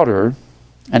slaughter,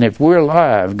 and if we're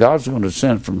alive, God's going to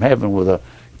descend from heaven with a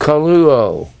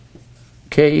kaluo,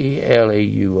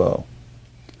 K-E-L-E-U-O,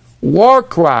 war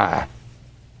cry.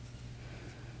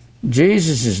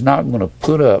 Jesus is not going to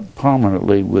put up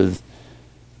permanently with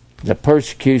the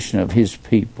persecution of his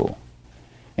people.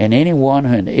 And anyone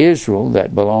in Israel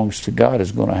that belongs to God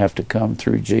is going to have to come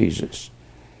through Jesus.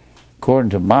 According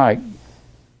to Mike,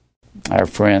 our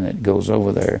friend that goes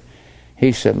over there,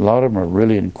 he said a lot of them are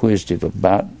really inquisitive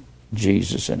about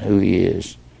Jesus and who he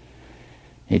is.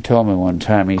 He told me one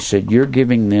time, he said, you're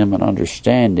giving them an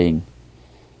understanding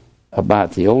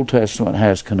about the Old Testament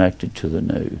has connected to the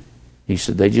New. He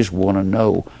said they just want to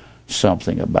know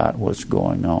something about what's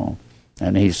going on.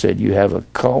 And he said you have a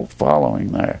cult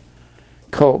following there.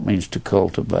 Cult means to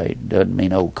cultivate, doesn't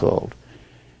mean occult.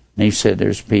 And he said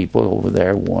there's people over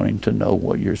there wanting to know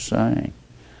what you're saying.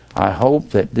 I hope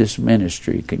that this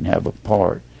ministry can have a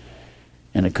part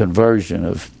in a conversion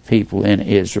of people in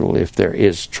Israel if there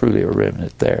is truly a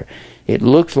remnant there. It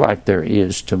looks like there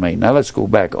is to me. Now let's go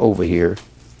back over here.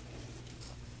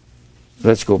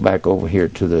 Let's go back over here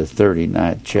to the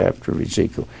 39th chapter of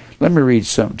Ezekiel. Let me read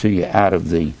something to you out of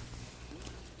the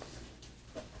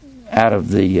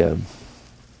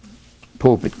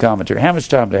pulpit commentary. How much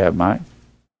time do I have, Mike?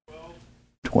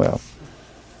 12.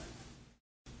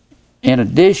 In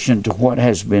addition to what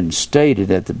has been stated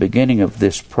at the beginning of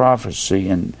this prophecy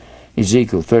in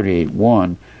Ezekiel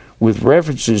 38:1, with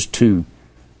references to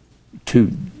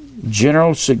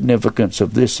general significance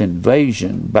of this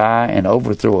invasion by and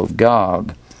overthrow of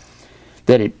Gog,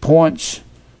 that it points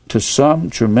to some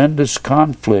tremendous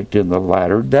conflict in the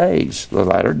latter days. The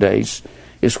latter days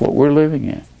is what we're living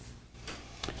in.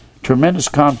 Tremendous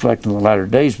conflict in the latter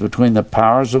days between the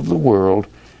powers of the world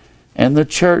and the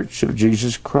church of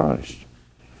Jesus Christ.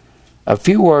 A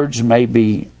few words may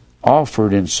be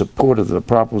offered in support of the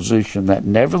proposition that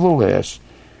nevertheless,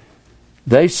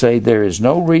 they say there is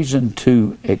no reason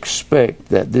to expect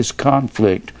that this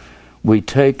conflict will be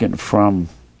taken from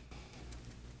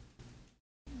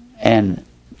an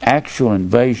actual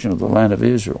invasion of the land of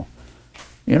Israel.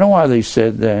 You know why they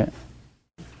said that?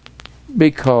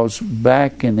 Because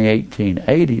back in the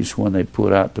 1880s when they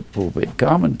put out the pulpit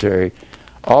commentary,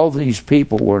 all these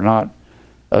people were not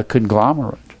a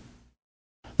conglomerate.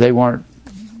 They were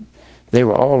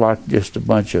all like just a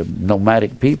bunch of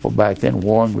nomadic people back then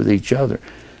warring with each other.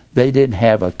 They didn't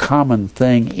have a common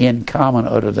thing in common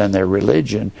other than their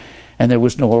religion, and there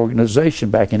was no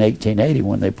organization back in 1880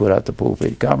 when they put out the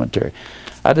pulpit commentary.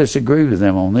 I disagree with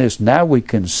them on this. Now we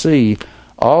can see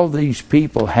all these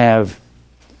people have,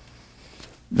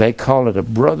 they call it a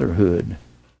brotherhood.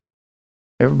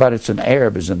 Everybody that's an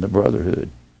Arab is in the brotherhood.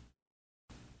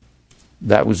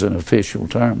 That was an official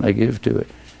term they give to it.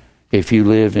 If you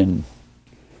live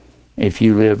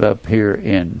up here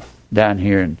down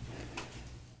here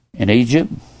in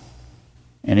Egypt,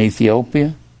 in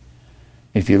Ethiopia,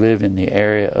 if you live in the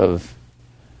area of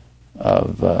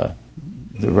the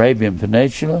Arabian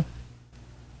Peninsula,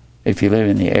 if you live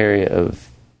in the area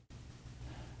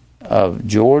of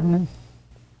Jordan,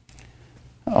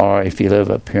 or if you live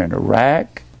up here in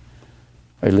Iraq,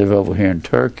 or you live over here in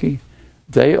Turkey,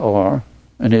 they are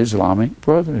an Islamic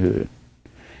brotherhood.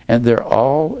 And they're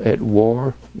all at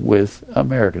war with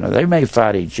America. Now, they may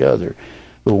fight each other,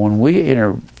 but when we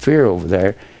interfere over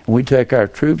there, and we take our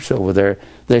troops over there,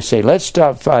 they say, let's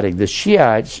stop fighting. The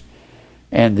Shiites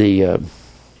and the,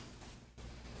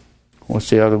 what's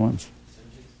the other ones?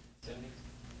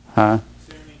 Huh?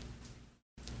 Sunni.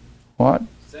 What?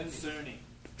 Sunni.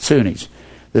 Sunnis.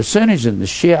 The Sunnis and the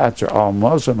Shiites are all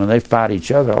Muslim, and they fight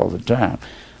each other all the time.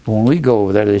 But when we go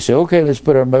over there, they say, okay, let's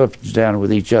put our weapons down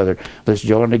with each other. Let's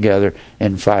join together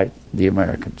and fight the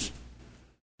Americans.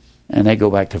 and they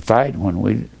go back to fight when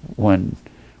we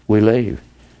leave.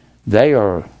 They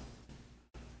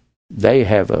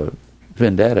have a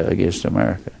vendetta against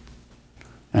America,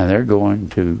 and they're going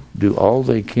to do all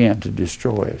they can to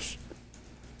destroy us.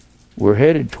 We're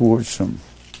headed towards some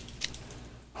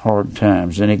hard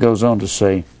times. And he goes on to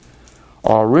say,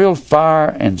 a real fire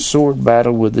and sword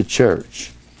battle with the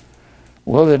church.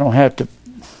 Well, they don't have to.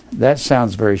 That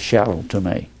sounds very shallow to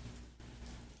me.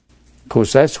 Of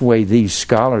course, that's the way these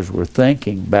scholars were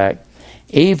thinking back.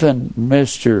 Even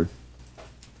Mr.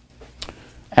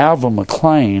 Alvin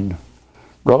McLean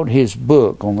wrote his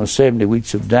book on the 70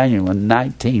 weeks of Daniel in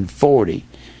 1940.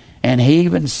 And he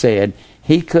even said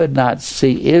he could not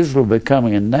see Israel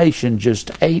becoming a nation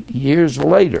just 8 years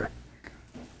later,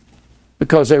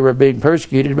 because they were being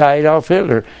persecuted by Adolf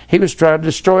Hitler. He was trying to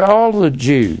destroy all the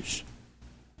Jews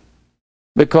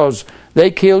because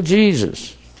they killed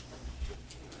Jesus.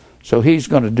 So he's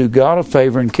going to do God a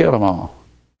favor and kill them all.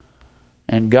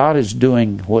 And God is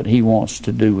doing what he wants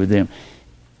to do with them.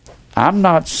 I'm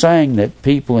not saying that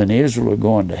people in Israel are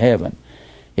going to heaven.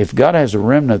 If God has a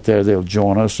remnant there, they'll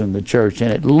join us in the church.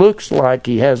 And it looks like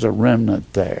he has a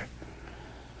remnant there,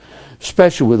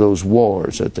 especially with those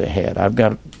wars that they had. I've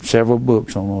got several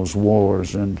books on those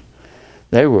wars, and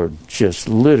they were just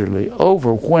literally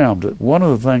overwhelmed. One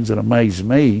of the things that amazed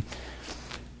me,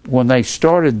 when they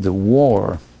started the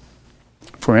war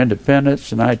for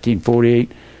independence in 1948,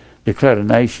 declared a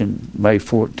nation May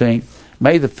 14th.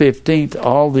 May the 15th,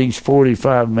 all these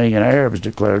 45 million Arabs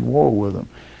declared war with them.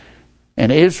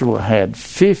 And Israel had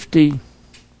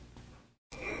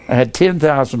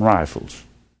 10,000 rifles.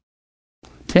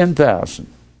 10,000.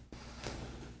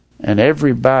 And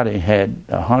everybody had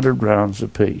 100 rounds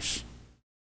apiece.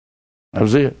 That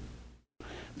was it.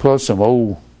 Plus some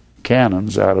old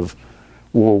cannons out of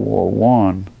World War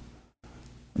I.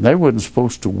 They weren't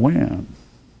supposed to win.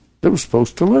 They were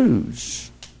supposed to lose.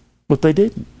 But they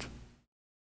didn't.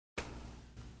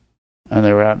 And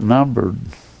they were outnumbered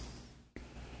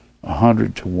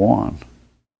 100 to 1.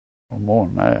 Or more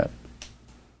than that.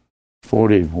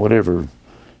 40, whatever,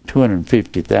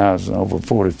 250,000 over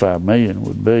 45 million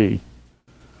would be.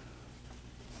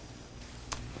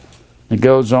 It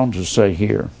goes on to say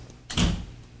here,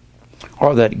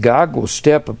 or that God will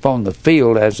step upon the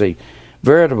field as a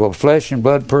veritable flesh and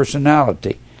blood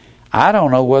personality. I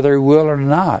don't know whether he will or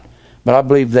not, but I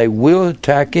believe they will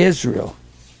attack Israel.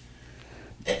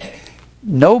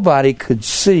 Nobody could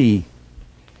see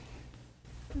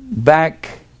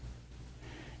back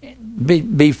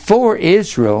before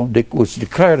Israel was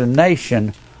declared a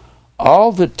nation.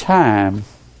 All the time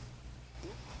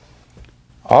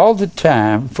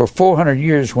for 400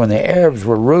 years when the Arabs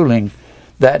were ruling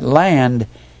that land,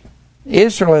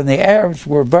 Israel and the Arabs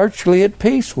were virtually at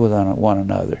peace with one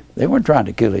another. They weren't trying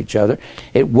to kill each other.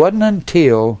 It wasn't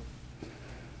until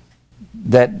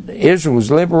that Israel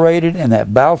was liberated and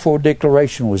that Balfour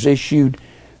Declaration was issued,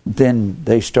 then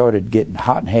they started getting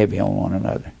hot and heavy on one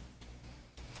another.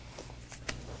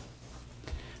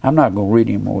 I'm not going to read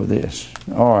any more of this.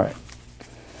 All right.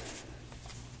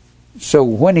 So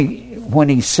when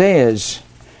he says,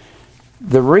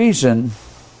 the reason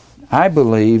I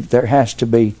believe there has to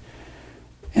be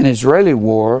an Israeli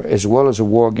war as well as a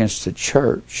war against the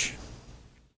church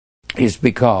is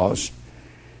because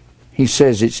he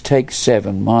says it takes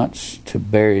 7 months to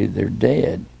bury their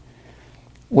dead.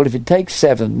 Well, if it takes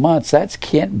 7 months, that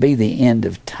can't be the end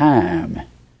of time.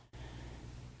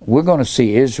 We're going to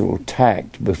see Israel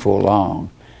attacked before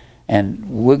long, and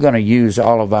we're going to use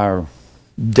all of our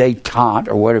détente,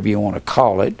 or whatever you want to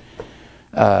call it,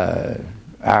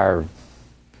 our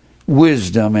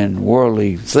wisdom and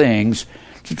worldly things,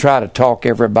 to try to talk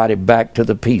everybody back to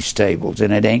the peace tables,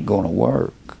 and it ain't going to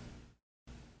work.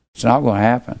 It's not going to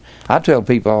happen. I tell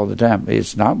people all the time,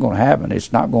 it's not going to happen.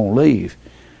 It's not going to leave.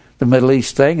 The Middle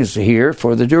East thing is here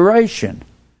for the duration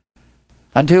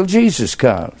until Jesus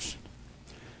comes.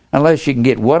 Unless you can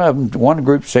get one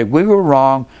group to say, we were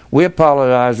wrong, we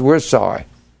apologize, we're sorry.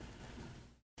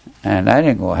 And that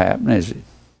ain't going to happen, is it?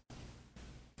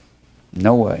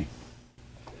 No way.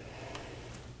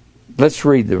 Let's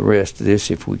read the rest of this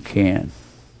if we can.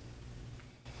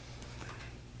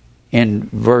 In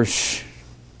verse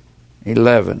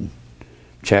 11,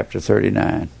 chapter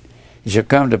 39. It shall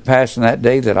come to pass in that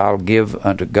day that I'll give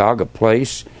unto Gog a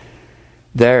place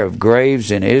there of graves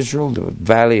in Israel, the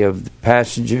valley of the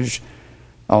passengers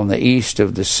on the east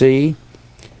of the sea.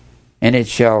 And it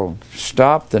shall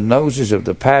stop the noses of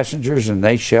the passengers, and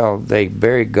they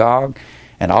bury Gog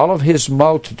and all of his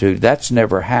multitude. That's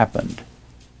never happened.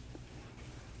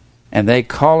 And they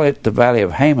call it the valley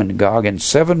of Haman Gog. And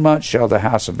 7 months shall the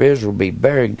house of Israel be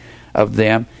burying of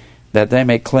them. that they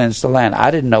may cleanse the land.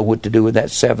 I didn't know what to do with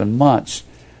that 7 months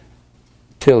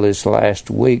till this last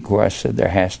week, where I said there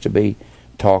has to be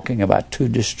talking about two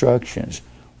destructions.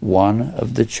 One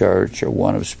of the church, or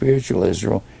one of spiritual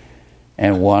Israel,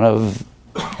 and one of,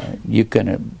 you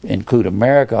can include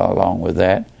America along with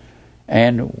that,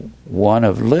 and one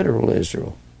of literal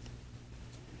Israel.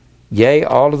 Yea,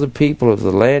 all of the people of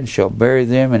the land shall bury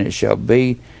them, and it shall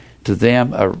be to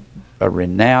them a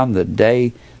renown the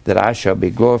day that I shall be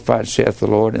glorified, saith the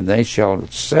Lord, and they shall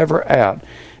sever out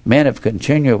men of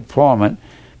continual employment,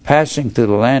 passing through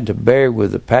the land to bury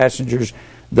with the passengers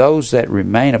those that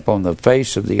remain upon the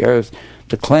face of the earth,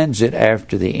 to cleanse it.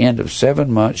 After the end of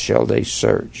 7 months shall they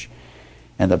search.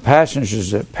 And the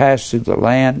passengers that pass through the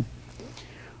land,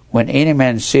 when any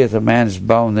man seeth a man's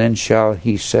bone, then shall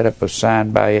he set up a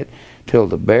sign by it, till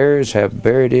the bearers have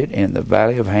buried it in the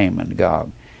valley of Haman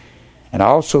Gog. And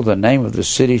also the name of the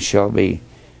city shall be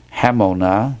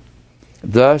Hammonah.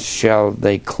 Thus shall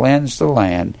they cleanse the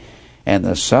land. And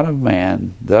the Son of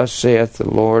Man, thus saith the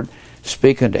Lord,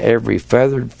 speak unto every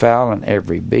feathered fowl and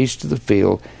every beast of the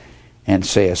field, and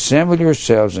say, assemble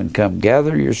yourselves and come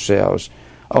gather yourselves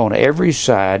on every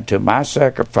side to my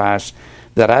sacrifice,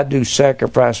 that I do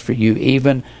sacrifice for you,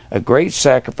 even a great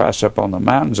sacrifice upon the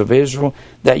mountains of Israel,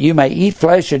 that you may eat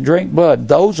flesh and drink blood.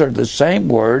 Those are the same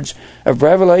words of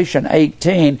Revelation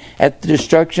 18 at the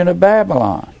destruction of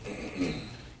Babylon.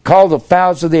 Call the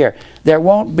fowls of the air. There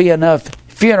won't be enough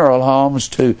funeral homes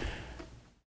to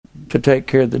take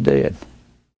care of the dead.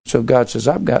 So God says,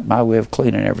 I've got my way of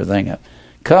cleaning everything up.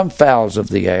 Come, fowls of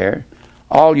the air,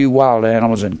 all you wild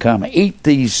animals, and come eat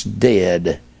these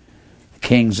dead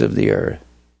kings of the earth.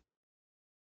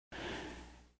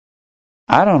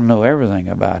 I don't know everything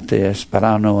about this, but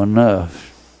I know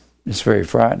enough. It's very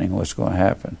frightening what's going to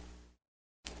happen.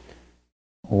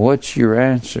 What's your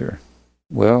answer?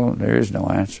 Well, there is no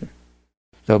answer.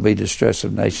 There'll be distress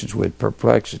of nations with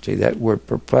perplexity. That word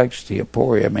perplexity,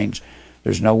 aporia, means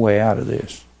there's no way out of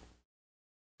this.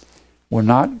 We're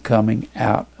not coming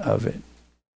out of it.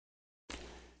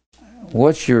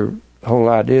 What's your whole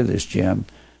idea of this, Jim?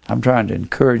 I'm trying to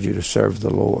encourage you to serve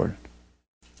the Lord,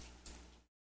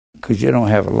 because you don't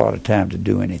have a lot of time to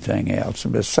do anything else.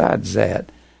 And besides that,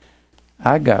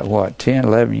 I got, 10,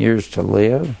 11 years to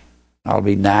live. I'll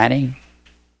be 90.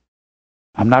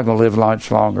 I'm not going to live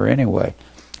much longer anyway.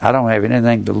 I don't have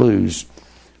anything to lose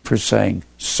for saying,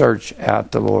 search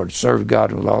out the Lord. Serve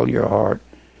God with all your heart.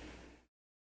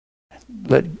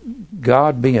 Let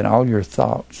God be in all your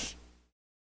thoughts.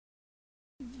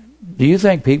 Do you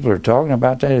think people are talking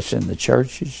about that? It's in the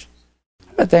churches.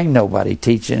 I think nobody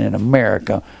teaching in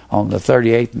America on the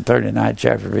 38th and 39th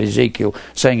chapter of Ezekiel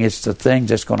saying it's the thing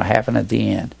that's going to happen at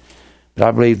the end. But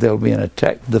I believe there'll be an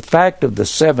attack. The fact of the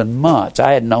 7 months,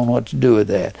 I hadn't known what to do with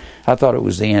that. I thought it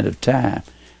was the end of time.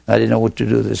 I didn't know what to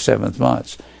do with the 7th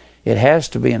month. It has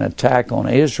to be an attack on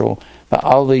Israel by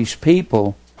all these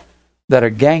people that are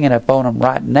ganging up on them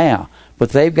right now.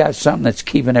 But they've got something that's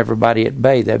keeping everybody at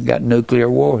bay. They've got nuclear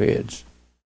warheads.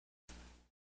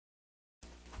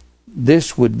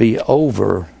 This would be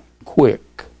over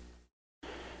quick.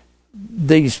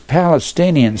 These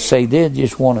Palestinians say they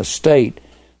just want a state.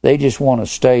 They just want a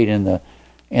state in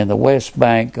the West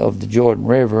Bank of the Jordan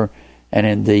River and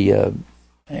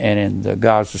in the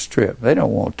Gaza Strip. They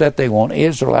don't want that. They want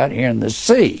Israel out here in the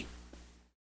sea.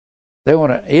 They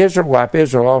want to wipe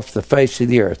Israel off the face of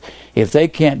the earth. If they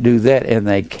can't do that, and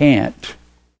they can't,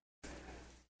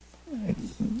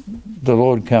 the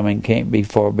Lord coming can't be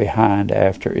far behind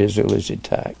after Israel is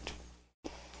attacked.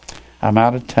 I'm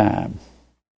out of time.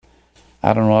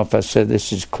 I don't know if I said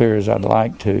this as clear as I'd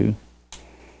like to.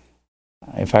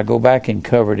 If I go back and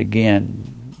cover it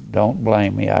again, don't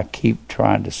blame me. I keep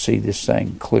trying to see this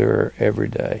thing clearer every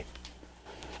day.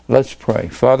 Let's pray.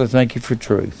 Father, thank you for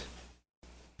truth.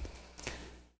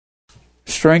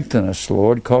 Strengthen us,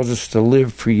 Lord. Cause us to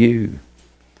live for you.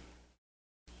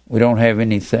 We don't have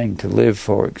anything to live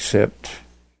for except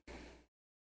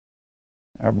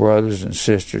our brothers and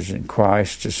sisters in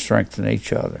Christ to strengthen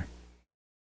each other.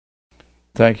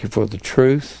 Thank you for the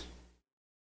truth.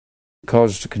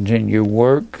 Cause us to continue your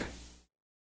work.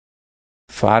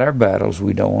 Fight our battles.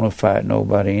 We don't want to fight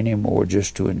nobody anymore,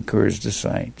 just to encourage the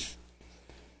saints.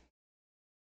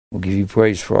 We'll give you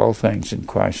praise for all things in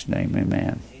Christ's name.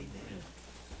 Amen.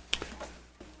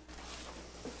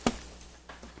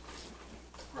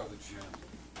 Brother Jim,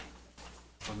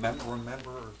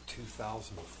 remember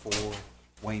 2004,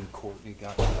 Wayne Courtney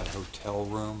got that hotel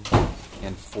room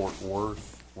in Fort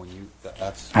Worth when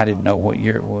that's. I didn't know what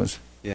year it was.